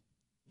guidelines.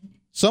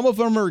 Some of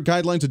them are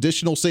guidelines,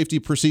 additional safety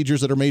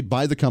procedures that are made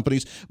by the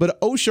companies, but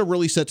OSHA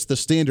really sets the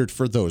standard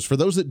for those. For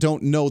those that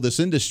don't know this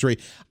industry,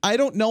 I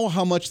don't know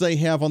how much they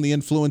have on the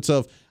influence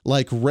of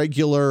like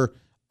regular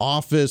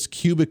office,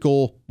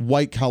 cubicle,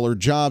 white-collar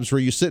jobs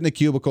where you sit in a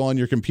cubicle on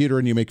your computer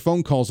and you make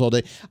phone calls all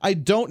day. I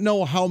don't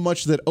know how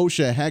much that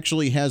OSHA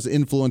actually has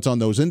influence on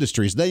those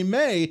industries. They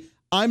may.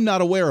 I'm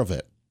not aware of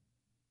it.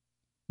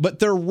 But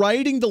they're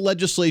writing the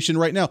legislation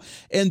right now.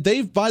 And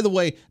they've, by the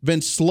way,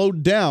 been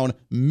slowed down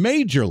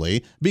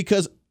majorly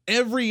because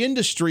every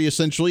industry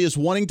essentially is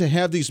wanting to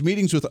have these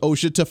meetings with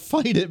OSHA to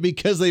fight it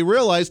because they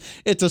realize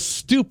it's a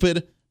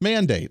stupid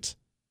mandate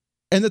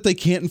and that they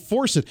can't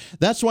enforce it.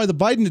 That's why the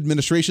Biden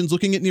administration is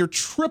looking at near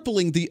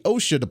tripling the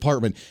OSHA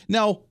department.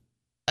 Now,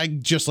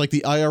 just like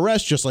the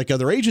IRS, just like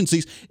other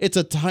agencies, it's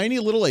a tiny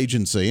little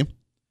agency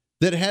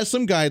that has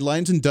some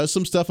guidelines and does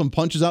some stuff and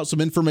punches out some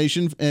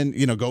information and,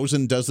 goes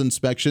and does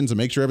inspections and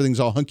makes sure everything's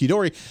all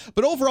hunky-dory.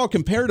 But overall,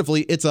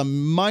 comparatively, it's a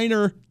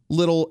minor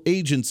little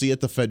agency at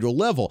the federal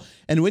level.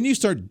 And when you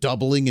start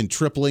doubling and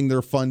tripling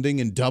their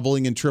funding and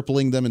doubling and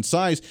tripling them in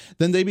size,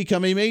 then they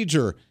become a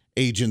major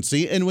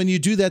agency. And when you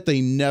do that, they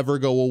never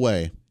go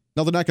away.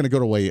 Now, they're not going to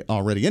go away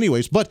already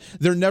anyways, but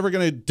they're never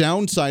going to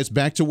downsize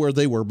back to where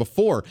they were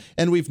before.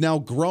 And we've now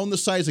grown the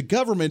size of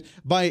government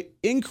by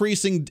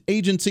increasing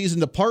agencies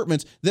and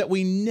departments that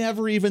we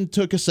never even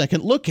took a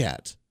second look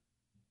at.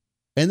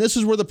 And this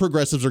is where the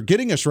progressives are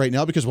getting us right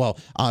now because, well,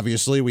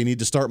 obviously we need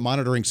to start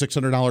monitoring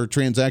 $600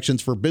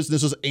 transactions for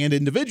businesses and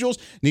individuals,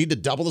 need to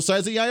double the size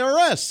of the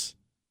IRS.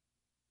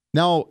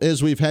 Now,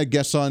 as we've had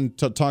guests on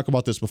to talk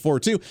about this before,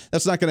 too,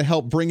 that's not going to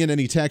help bring in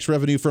any tax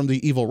revenue from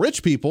the evil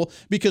rich people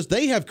because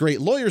they have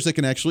great lawyers that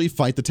can actually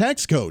fight the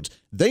tax codes.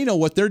 They know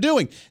what they're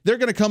doing. They're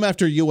going to come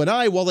after you and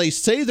I while they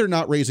say they're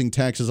not raising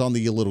taxes on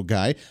the little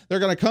guy. They're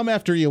going to come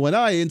after you and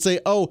I and say,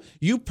 oh,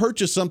 you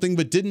purchased something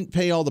but didn't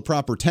pay all the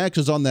proper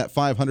taxes on that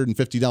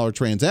 $550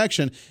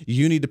 transaction.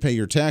 You need to pay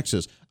your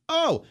taxes.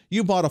 Oh,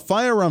 you bought a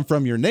firearm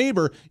from your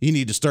neighbor. You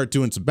need to start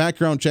doing some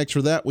background checks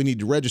for that. We need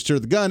to register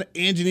the gun,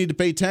 and you need to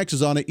pay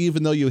taxes on it,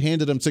 even though you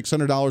handed them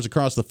 $600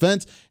 across the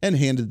fence and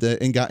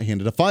got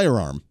handed a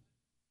firearm.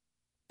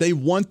 They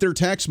want their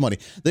tax money.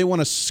 They want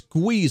to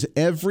squeeze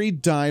every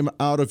dime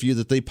out of you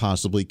that they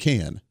possibly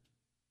can.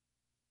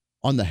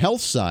 On the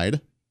health side,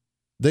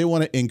 they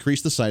want to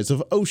increase the size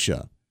of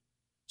OSHA.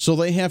 So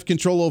they have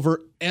control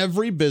over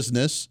every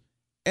business,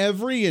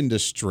 every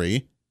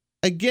industry.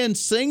 Again,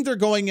 saying they're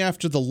going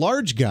after the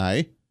large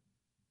guy,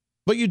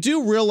 but you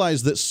do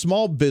realize that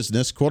small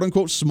business, quote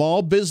unquote,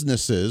 small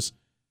businesses,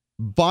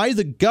 by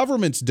the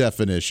government's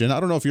definition, I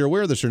don't know if you're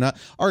aware of this or not,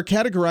 are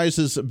categorized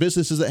as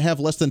businesses that have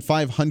less than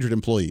 500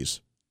 employees.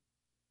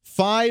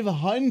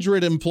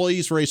 500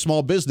 employees for a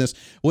small business,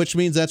 which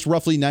means that's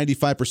roughly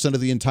 95%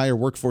 of the entire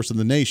workforce in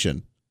the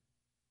nation.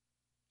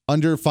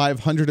 Under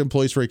 500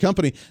 employees for a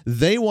company,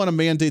 they want to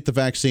mandate the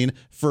vaccine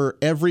for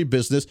every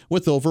business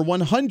with over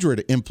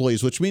 100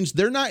 employees, which means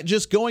they're not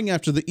just going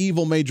after the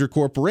evil major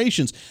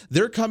corporations.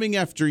 They're coming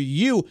after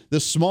you, the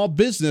small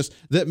business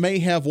that may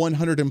have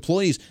 100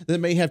 employees, that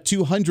may have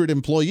 200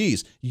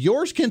 employees.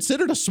 You're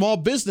considered a small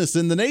business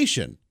in the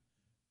nation.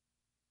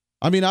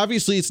 I mean,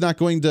 obviously, it's not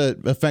going to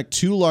affect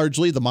too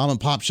largely the mom and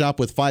pop shop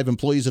with 5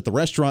 employees at the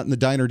restaurant and the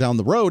diner down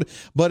the road,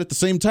 but at the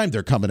same time,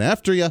 they're coming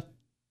after you.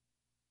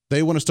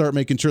 They want to start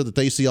making sure that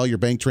they see all your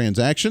bank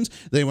transactions.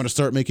 They want to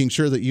start making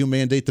sure that you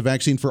mandate the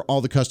vaccine for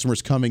all the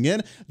customers coming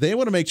in. They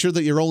want to make sure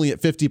that you're only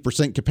at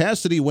 50%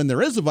 capacity when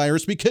there is a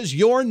virus because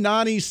you're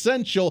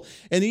non-essential.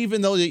 And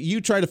even though that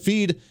you try to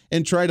feed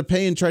and try to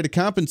pay and try to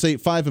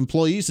compensate 5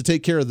 employees to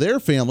take care of their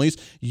families,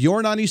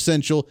 you're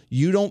non-essential.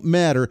 You don't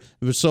matter.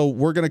 So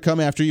we're going to come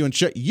after you and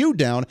shut you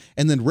down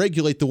and then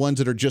regulate the ones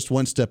that are just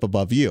one step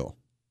above you.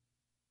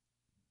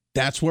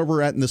 That's where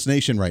we're at in this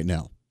nation right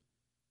now.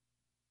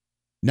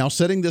 Now,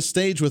 setting the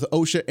stage with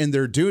OSHA and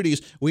their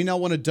duties, we now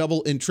want to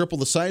double and triple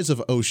the size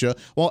of OSHA,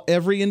 while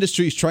every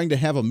industry is trying to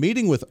have a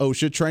meeting with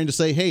OSHA, trying to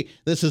say, hey,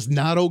 this is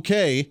not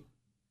okay.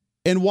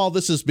 And while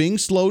this is being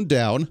slowed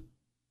down,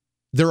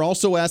 they're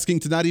also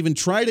asking to not even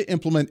try to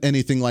implement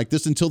anything like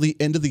this until the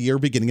end of the year,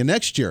 beginning of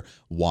next year.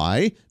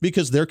 Why?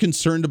 Because they're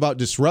concerned about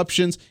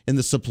disruptions in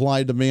the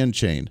supply-demand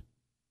chain.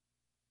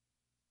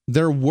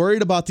 They're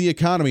worried about the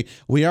economy.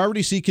 We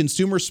already see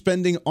consumer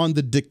spending on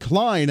the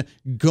decline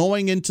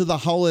going into the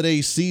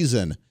holiday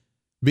season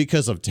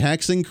because of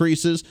tax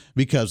increases,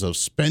 because of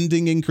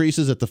spending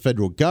increases at the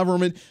federal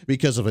government,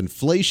 because of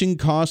inflation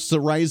costs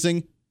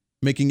rising,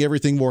 making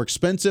everything more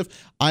expensive.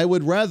 I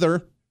would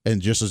rather and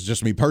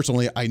just me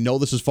personally, I know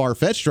this is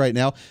far-fetched right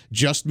now,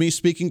 just me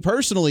speaking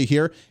personally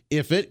here,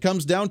 if it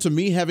comes down to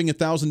me having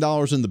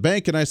 $1,000 in the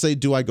bank and I say,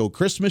 do I go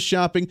Christmas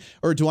shopping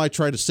or do I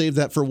try to save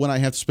that for when I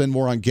have to spend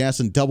more on gas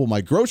and double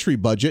my grocery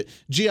budget?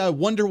 Gee, I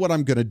wonder what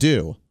I'm going to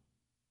do.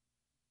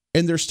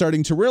 And they're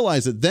starting to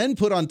realize it. Then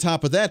put on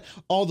top of that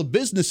all the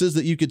businesses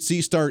that you could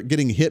see start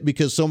getting hit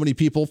because so many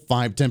people,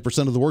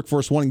 5-10% of the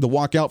workforce wanting to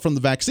walk out from the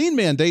vaccine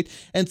mandate,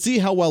 and see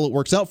how well it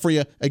works out for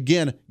you,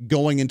 again,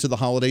 going into the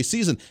holiday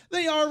season.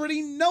 They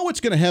already know it's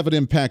going to have an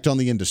impact on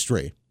the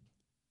industry,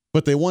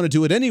 but they want to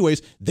do it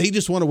anyways. They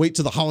just want to wait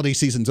till the holiday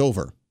season's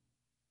over.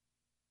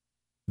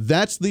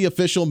 That's the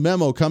official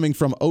memo coming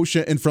from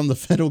OSHA and from the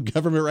federal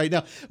government right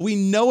now. We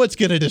know it's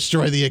going to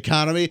destroy the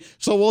economy,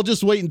 so we'll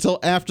just wait until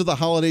after the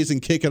holidays and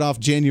kick it off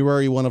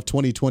January 1 of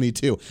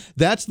 2022.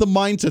 That's the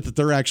mindset that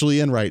they're actually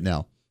in right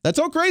now. That's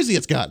how crazy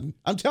it's gotten.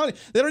 I'm telling you,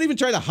 they don't even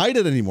try to hide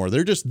it anymore.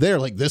 They're just there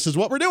like, this is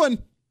what we're doing.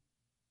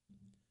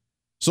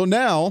 So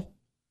now,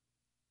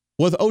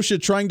 with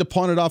OSHA trying to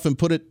pawn it off and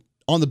put it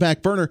on the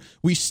back burner,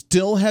 we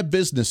still have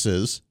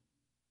businesses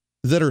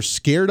that are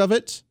scared of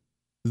it,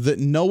 that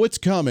know it's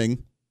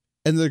coming,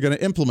 and they're going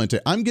to implement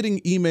it. I'm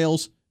getting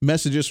emails,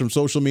 messages from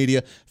social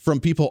media from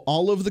people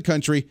all over the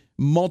country,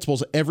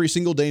 multiples every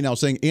single day now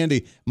saying,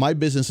 Andy, my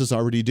business is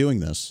already doing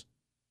this.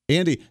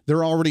 Andy,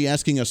 they're already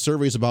asking us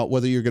surveys about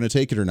whether you're going to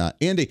take it or not.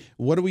 Andy,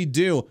 what do we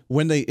do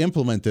when they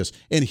implement this?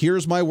 And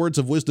here's my words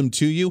of wisdom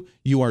to you.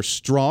 You are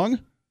strong.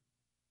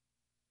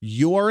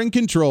 You are in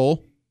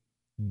control.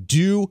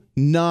 Do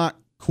not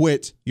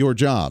quit your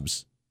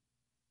jobs.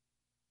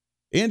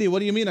 Andy, what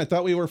do you mean? I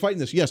thought we were fighting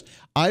this. Yes,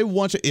 I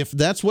want to, if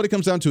that's what it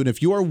comes down to, and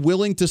if you are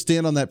willing to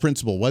stand on that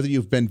principle, whether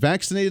you've been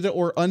vaccinated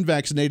or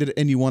unvaccinated,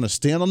 and you want to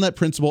stand on that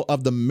principle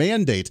of the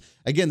mandate,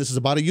 again, this is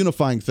about a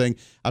unifying thing.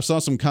 I saw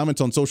some comments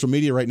on social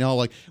media right now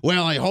like,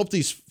 well, I hope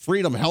these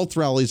freedom health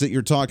rallies that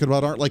you're talking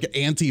about aren't like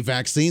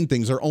anti-vaccine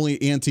things, they're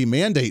only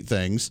anti-mandate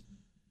things.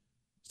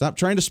 Stop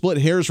trying to split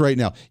hairs right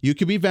now. You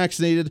could be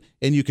vaccinated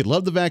and you could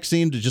love the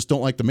vaccine, but just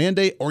don't like the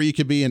mandate, or you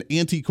could be an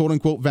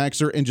anti-quote-unquote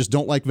vaxxer and just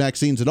don't like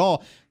vaccines at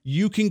all.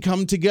 You can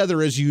come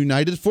together as a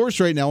united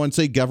force right now and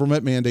say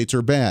government mandates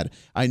are bad.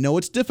 I know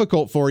it's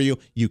difficult for you.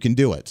 You can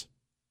do it.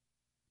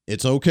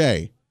 It's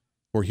okay.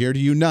 We're here to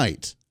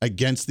unite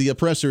against the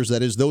oppressors.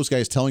 That is those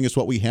guys telling us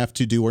what we have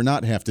to do or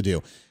not have to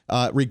do,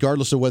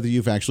 regardless of whether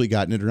you've actually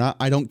gotten it or not.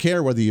 I don't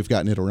care whether you've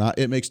gotten it or not.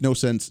 It makes no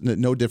sense,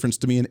 no difference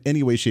to me in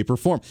any way, shape, or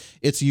form.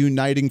 It's a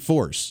uniting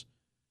force.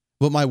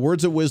 But my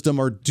words of wisdom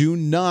are, do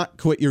not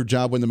quit your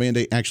job when the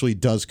mandate actually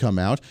does come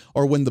out,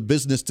 or when the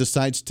business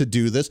decides to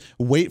do this.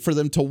 Wait for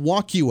them to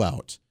walk you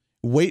out.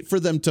 Wait for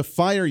them to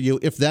fire you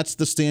if that's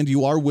the stand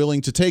you are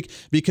willing to take,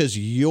 because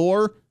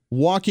your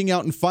walking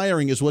out and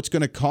firing is what's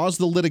going to cause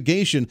the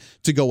litigation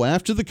to go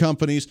after the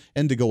companies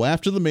and to go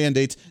after the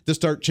mandates to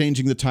start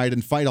changing the tide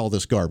and fight all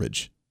this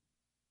garbage.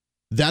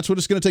 That's what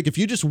it's going to take. If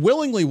you just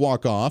willingly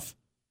walk off,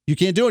 you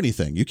can't do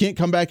anything. You can't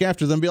come back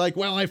after them and be like,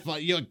 well,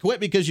 you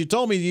quit because you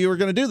told me you were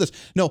going to do this.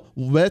 No,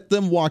 let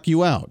them walk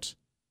you out.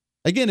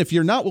 Again, if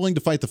you're not willing to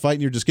fight the fight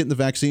and you're just getting the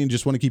vaccine and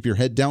just want to keep your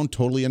head down,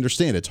 totally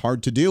understand. It's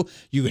hard to do.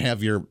 You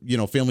have your,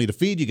 family to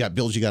feed. You got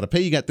bills you got to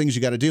pay. You got things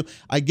you got to do.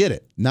 I get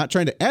it. Not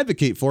trying to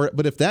advocate for it,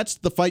 but if that's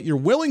the fight you're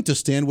willing to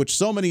stand, which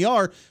so many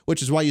are,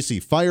 which is why you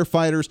see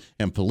firefighters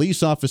and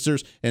police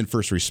officers and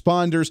first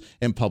responders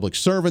and public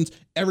servants,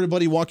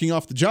 everybody walking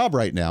off the job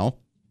right now.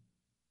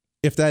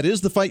 If that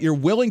is the fight you're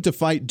willing to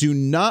fight, do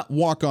not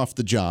walk off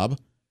the job,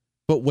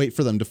 but wait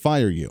for them to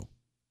fire you.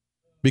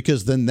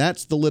 Because then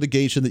that's the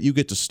litigation that you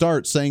get to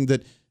start, saying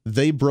that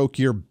they broke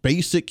your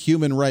basic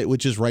human right,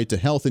 which is right to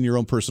health and your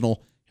own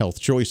personal health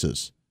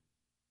choices.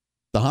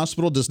 The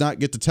hospital does not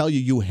get to tell you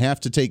you have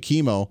to take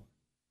chemo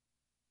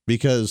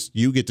because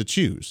you get to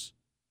choose.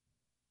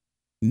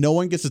 No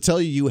one gets to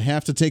tell you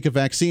have to take a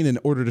vaccine in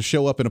order to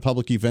show up in a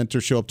public event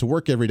or show up to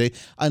work every day,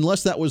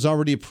 unless that was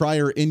already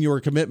prior in your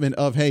commitment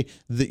of, hey,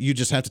 that you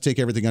just have to take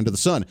everything under the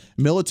sun.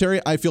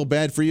 Military, I feel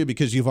bad for you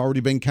because you've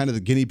already been kind of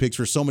the guinea pigs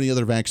for so many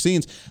other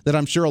vaccines that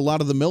I'm sure a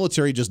lot of the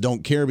military just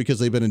don't care because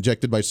they've been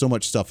injected by so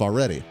much stuff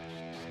already.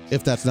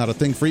 If that's not a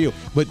thing for you.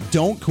 But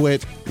don't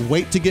quit.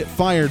 Wait to get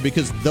fired,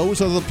 because those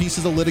are the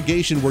pieces of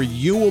litigation where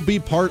you will be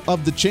part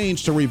of the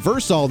change to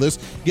reverse all this,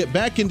 get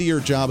back into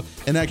your job,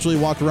 and actually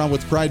walk around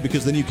with pride,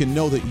 because then you can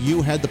know that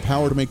you had the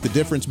power to make the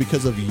difference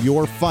because of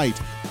your fight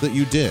that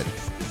you did.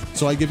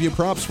 So I give you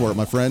props for it,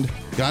 my friend.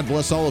 God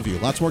bless all of you.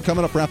 Lots more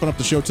coming up, wrapping up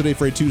the show today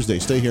for a Tuesday.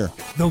 Stay here.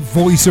 The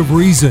Voice of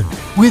Reason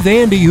with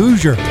Andy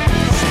Hoosier.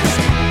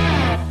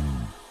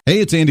 Hey,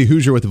 it's Andy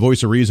Hoosier with the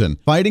Voice of Reason.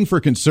 Fighting for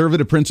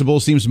conservative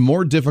principles seems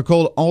more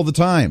difficult all the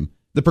time.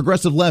 The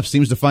progressive left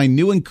seems to find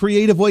new and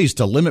creative ways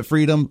to limit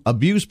freedom,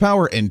 abuse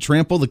power, and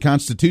trample the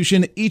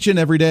Constitution each and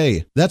every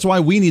day. That's why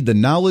we need the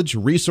knowledge,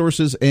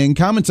 resources, and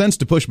common sense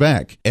to push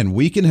back, and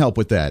we can help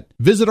with that.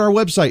 Visit our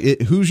website at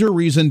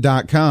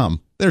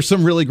HoosierReason.com. There's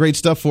some really great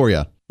stuff for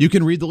you. You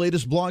can read the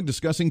latest blog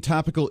discussing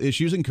topical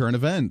issues and current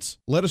events.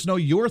 Let us know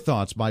your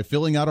thoughts by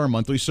filling out our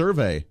monthly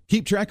survey.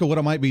 Keep track of what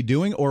I might be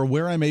doing or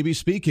where I may be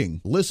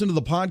speaking. Listen to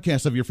the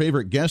podcast of your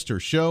favorite guest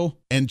or show,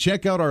 and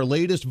check out our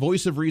latest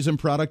Voice of Reason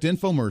product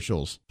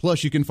infomercials.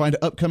 Plus, you can find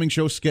upcoming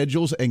show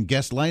schedules and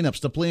guest lineups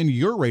to plan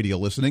your radio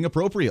listening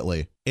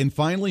appropriately. And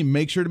finally,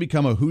 make sure to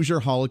become a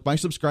Hoosier-holic by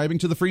subscribing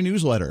to the free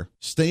newsletter.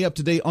 Stay up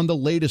to date on the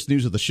latest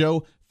news of the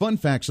show, fun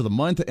facts of the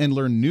month, and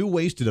learn new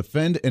ways to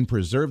defend and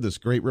preserve this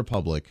great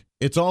republic.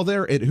 It's all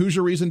there at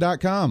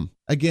HoosierReason.com.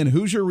 Again,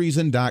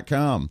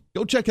 HoosierReason.com.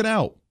 Go check it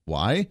out.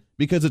 Why?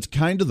 Because it's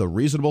kind of the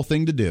reasonable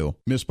thing to do.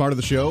 Miss part of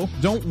the show?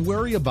 Don't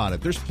worry about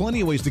it. There's plenty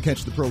of ways to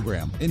catch the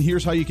program, and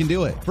here's how you can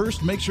do it.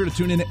 First, make sure to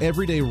tune in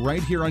every day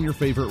right here on your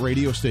favorite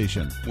radio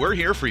station. We're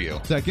here for you.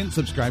 Second,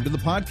 subscribe to the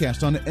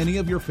podcast on any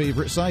of your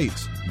favorite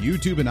sites.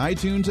 YouTube and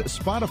iTunes,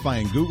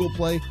 Spotify and Google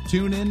Play,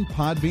 TuneIn,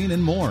 Podbean,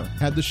 and more.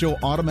 Have the show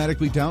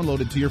automatically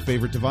downloaded to your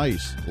favorite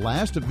device.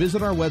 Last,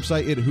 visit our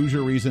website at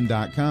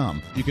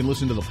HoosierReason.com. You can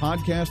listen to the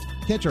podcast,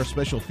 catch our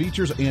special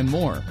features, and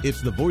more.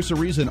 It's the Voice of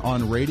Reason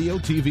on radio,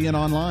 TV, and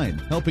online,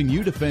 helping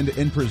you defend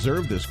and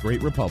preserve this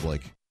great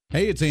republic.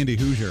 Hey, it's Andy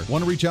Hoosier.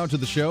 Want to reach out to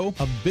the show?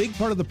 A big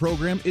part of the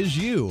program is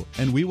you,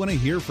 and we want to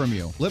hear from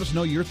you. Let us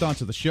know your thoughts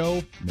of the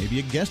show, maybe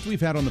a guest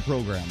we've had on the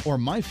program, or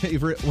my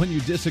favorite, when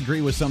you disagree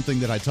with something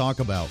that I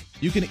talk about.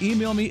 You can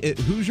email me at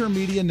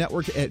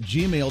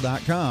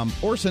HoosierMediaNetwork@gmail.com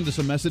or send us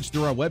a message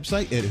through our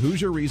website at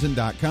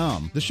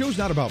HoosierReason.com. The show's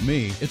not about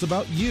me, it's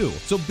about you.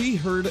 So be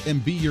heard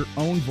and be your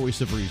own voice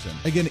of reason.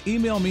 Again,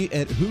 email me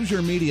at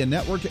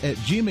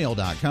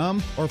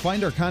HoosierMediaNetwork@gmail.com or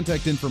find our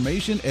contact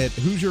information at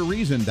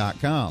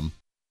HoosierReason.com.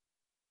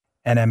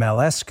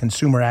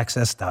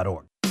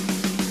 NMLSConsumerAccess.org.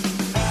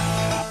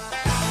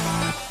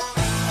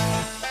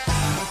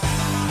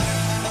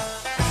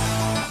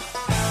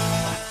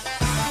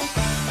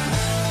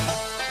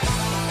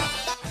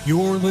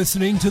 You're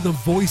listening to the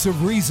Voice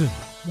of Reason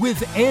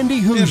with Andy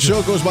Hoosier. And the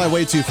show goes by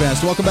way too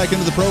fast. Welcome back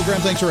into the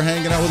program. Thanks for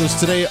hanging out with us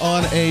today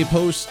on a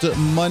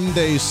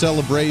post-Monday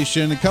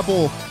celebration. A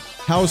couple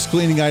house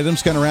cleaning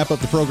items kind of wrap up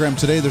the program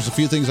today. There's a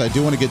few things I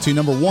do want to get to.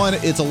 Number one,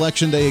 it's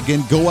Election Day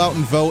again. Go out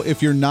and vote.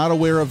 If you're not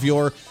aware of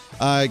your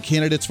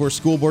candidates for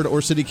school board or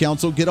city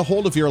council, get a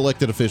hold of your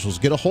elected officials.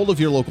 Get a hold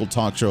of your local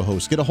talk show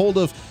host. Get a hold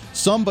of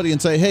somebody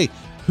and say, hey,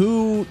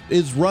 who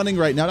is running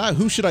right now? Not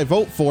who should I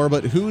vote for,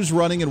 but who's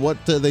running and what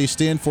they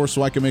stand for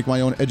so I can make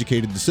my own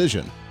educated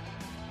decision.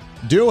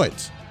 Do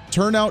it.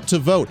 Turn out to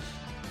vote.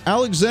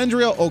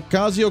 Alexandria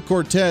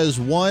Ocasio-Cortez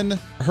won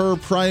her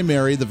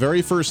primary the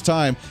very first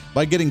time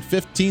by getting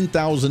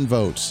 15,000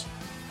 votes.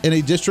 In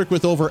a district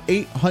with over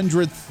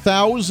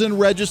 800,000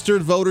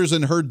 registered voters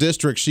in her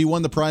district, she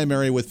won the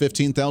primary with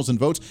 15,000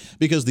 votes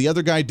because the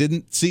other guy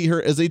didn't see her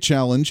as a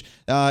challenge,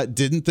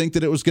 didn't think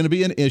that it was going to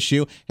be an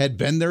issue, had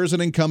been there as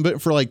an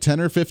incumbent for like 10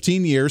 or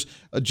 15 years,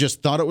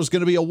 just thought it was going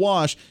to be a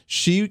wash.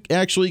 She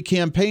actually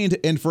campaigned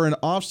and for an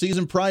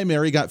off-season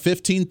primary got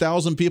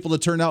 15,000 people to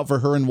turn out for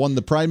her and won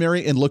the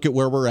primary, and look at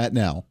where we're at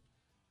now.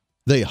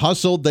 They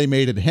hustled, they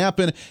made it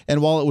happen,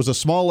 and while it was a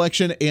small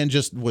election and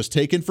just was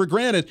taken for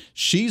granted,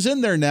 she's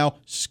in there now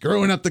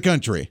screwing up the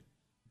country.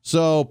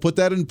 So put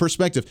that in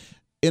perspective.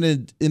 In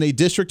a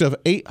district of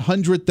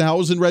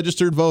 800,000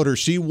 registered voters,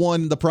 she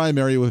won the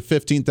primary with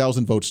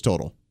 15,000 votes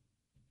total.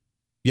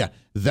 Yeah,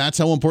 that's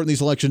how important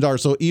these elections are.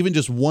 So even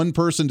just one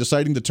person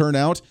deciding to turn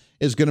out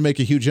is going to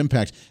make a huge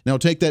impact. Now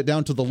take that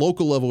down to the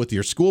local level with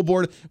your school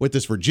board, with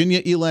this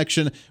Virginia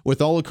election,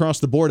 with all across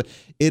the board.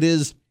 It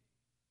is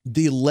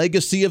the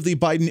legacy of the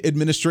Biden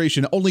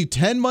administration. Only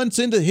 10 months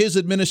into his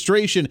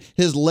administration,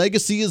 his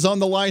legacy is on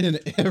the line in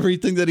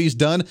everything that he's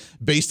done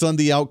based on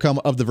the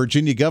outcome of the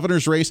Virginia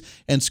governor's race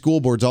and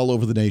school boards all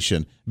over the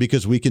nation,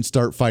 because we can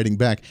start fighting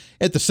back.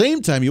 At the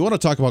same time, you want to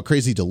talk about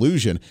crazy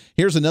delusion.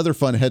 Here's another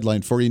fun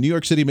headline for you. New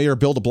York City Mayor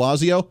Bill de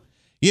Blasio,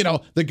 you know,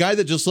 the guy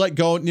that just let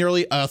go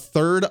nearly a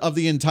third of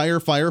the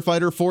entire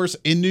firefighter force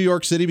in New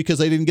York City because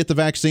they didn't get the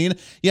vaccine.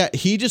 Yeah,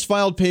 he just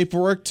filed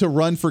paperwork to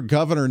run for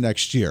governor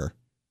next year.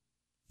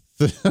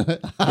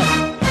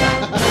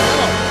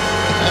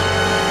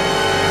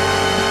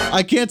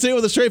 I can't say it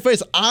with a straight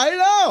face. I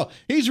know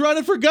he's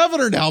running for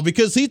governor now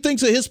because he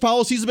thinks that his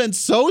policies have been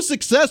so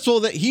successful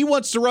that he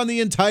wants to run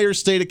the entire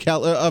state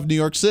of New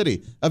York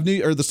City,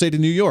 or the state of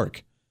New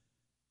York.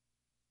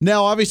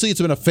 Now, obviously, it's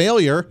been a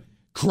failure.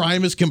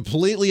 Crime is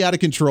completely out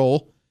of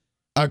control.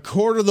 A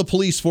quarter of the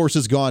police force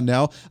is gone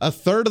now. A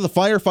third of the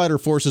firefighter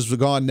forces are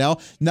gone now.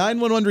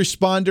 911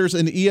 responders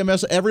and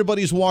EMS,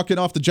 everybody's walking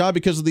off the job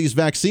because of these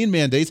vaccine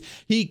mandates.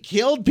 He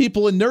killed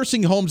people in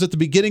nursing homes at the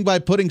beginning by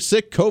putting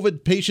sick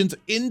COVID patients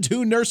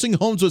into nursing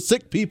homes with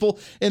sick people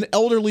and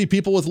elderly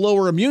people with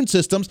lower immune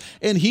systems.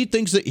 And he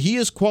thinks that he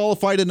is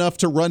qualified enough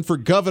to run for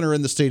governor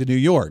in the state of New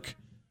York.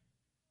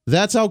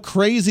 That's how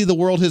crazy the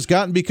world has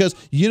gotten, because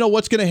you know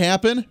what's going to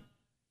happen?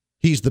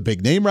 He's the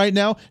big name right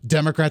now.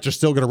 Democrats are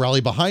still going to rally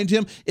behind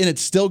him, and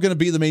it's still going to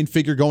be the main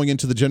figure going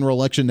into the general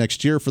election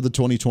next year for the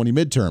 2020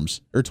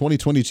 midterms, or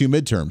 2022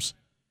 midterms,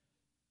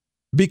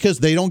 because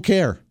they don't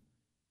care.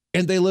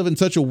 And they live in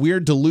such a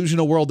weird,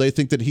 delusional world. They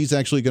think that he's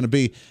actually going to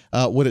be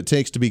what it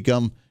takes to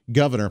become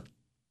governor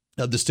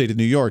of the state of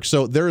New York.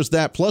 So there is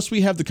that. Plus,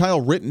 we have the Kyle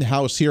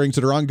Rittenhouse hearings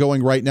that are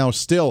ongoing right now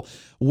still,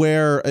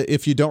 where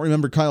if you don't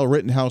remember Kyle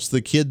Rittenhouse,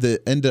 the kid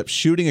that ended up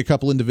shooting a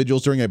couple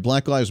individuals during a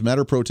Black Lives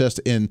Matter protest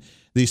in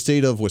the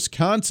state of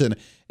Wisconsin,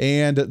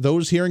 and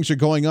those hearings are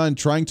going on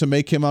trying to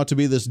make him out to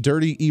be this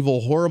dirty,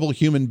 evil, horrible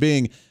human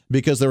being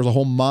because there was a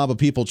whole mob of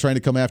people trying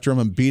to come after him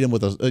and beat him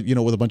with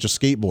a bunch of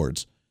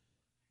skateboards.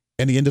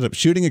 And he ended up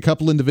shooting a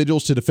couple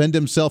individuals to defend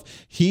himself.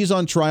 He's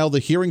on trial. The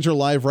hearings are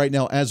live right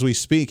now as we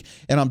speak.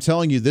 And I'm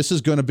telling you, this is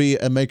going to be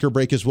a make or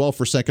break as well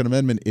for Second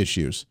Amendment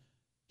issues.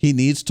 He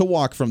needs to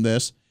walk from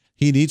this.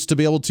 He needs to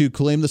be able to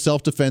claim the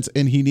self-defense,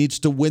 and he needs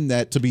to win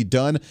that to be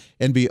done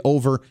and be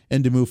over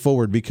and to move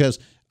forward because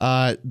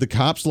the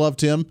cops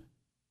loved him.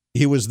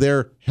 He was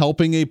there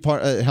helping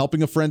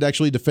a friend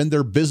actually defend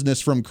their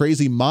business from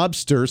crazy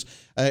mobsters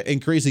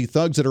and crazy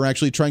thugs that are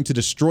actually trying to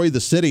destroy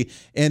the city.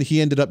 And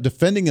he ended up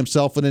defending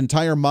himself. An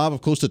entire mob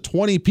of close to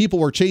 20 people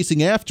were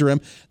chasing after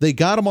him. They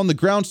got him on the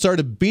ground,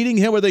 started beating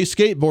him with a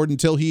skateboard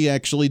until he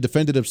actually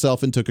defended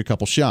himself and took a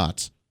couple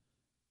shots.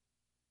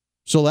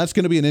 So that's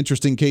going to be an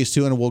interesting case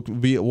too, and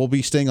we'll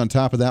be staying on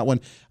top of that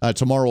one.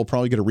 Tomorrow we'll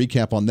probably get a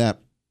recap on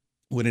that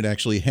when it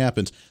actually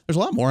happens. There's a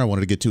lot more I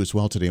wanted to get to as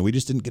well today, and we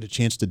just didn't get a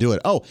chance to do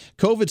it. Oh,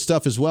 COVID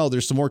stuff as well.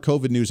 There's some more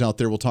COVID news out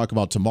there we'll talk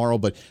about tomorrow,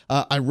 but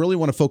I really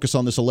want to focus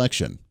on this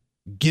election.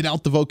 Get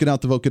out the vote, get out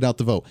the vote, get out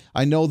the vote.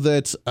 I know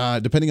that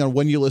depending on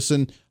when you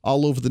listen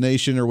all over the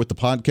nation or with the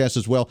podcast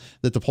as well,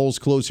 that the polls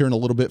close here in a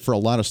little bit for a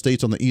lot of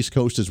states on the East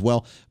Coast as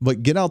well.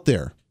 But get out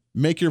there.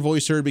 Make your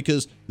voice heard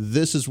because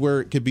this is where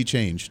it could be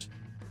changed.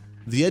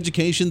 The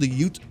education, the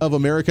youth of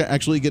America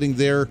actually getting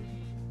their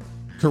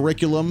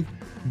curriculum,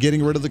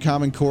 getting rid of the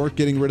Common Core,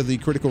 getting rid of the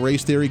critical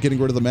race theory, getting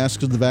rid of the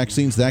masks and the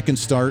vaccines, that can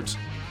start.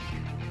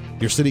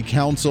 Your city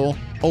council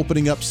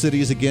opening up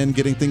cities again,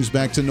 getting things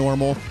back to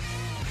normal.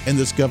 And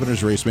this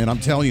governor's race, man, I'm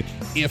telling you,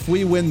 if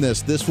we win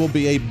this will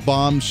be a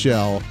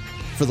bombshell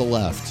for the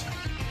left.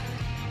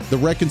 The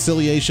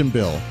reconciliation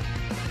bill,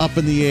 up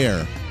in the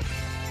air.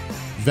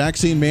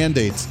 Vaccine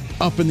mandates,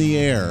 up in the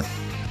air.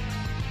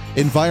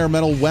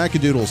 Environmental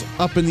wackadoodles,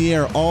 up in the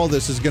air. All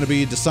this is going to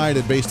be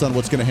decided based on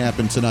what's going to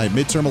happen tonight.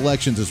 Midterm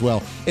elections as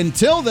well.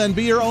 Until then,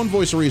 be your own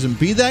voice of reason.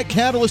 Be that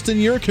catalyst in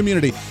your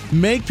community.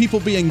 Make people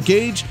be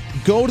engaged.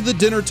 Go to the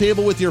dinner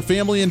table with your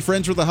family and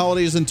friends for the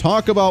holidays and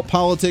talk about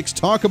politics,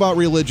 talk about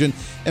religion,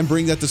 and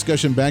bring that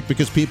discussion back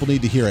because people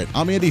need to hear it.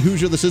 I'm Andy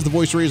Hoosier. This is The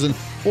Voice of Reason.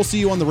 We'll see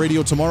you on the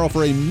radio tomorrow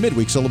for a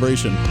midweek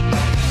celebration.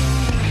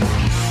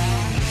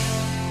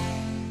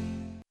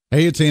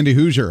 Hey, it's Andy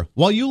Hoosier.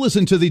 While you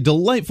listen to the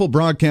delightful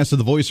broadcast of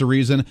The Voice of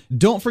Reason,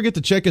 don't forget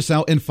to check us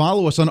out and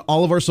follow us on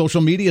all of our social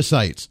media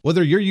sites.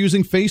 Whether you're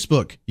using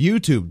Facebook,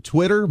 YouTube,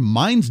 Twitter,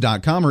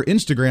 Minds.com, or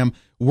Instagram,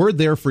 we're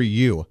there for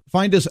you.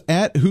 Find us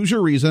at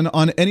Hoosier Reason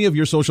on any of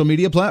your social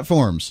media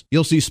platforms.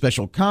 You'll see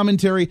special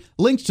commentary,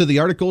 links to the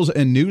articles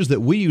and news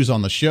that we use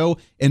on the show,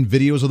 and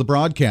videos of the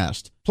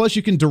broadcast. Plus,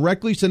 you can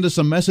directly send us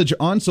a message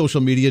on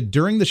social media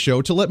during the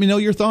show to let me know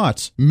your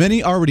thoughts.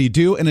 Many already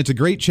do, and it's a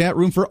great chat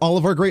room for all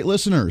of our great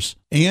listeners.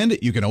 And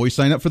you can always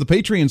sign up for the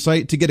Patreon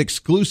site to get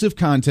exclusive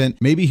content,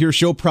 maybe hear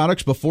show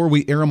products before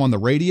we air them on the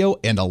radio,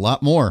 and a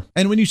lot more.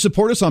 And when you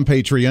support us on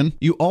Patreon,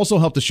 you also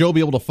help the show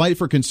be able to fight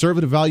for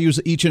conservative values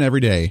each and every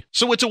day.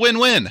 So it's a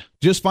win-win.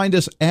 Just find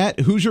us at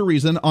Hoosier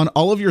Reason on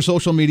all of your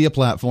social media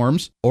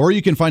platforms, or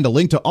you can find a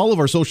link to all of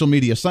our social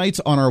media sites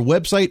on our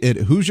website at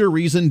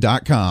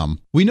HoosierReason.com.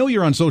 We know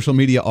you're on social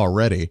media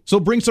already, so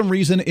bring some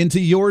reason into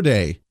your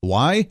day.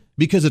 Why?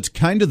 Because it's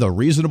kind of the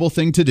reasonable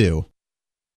thing to do.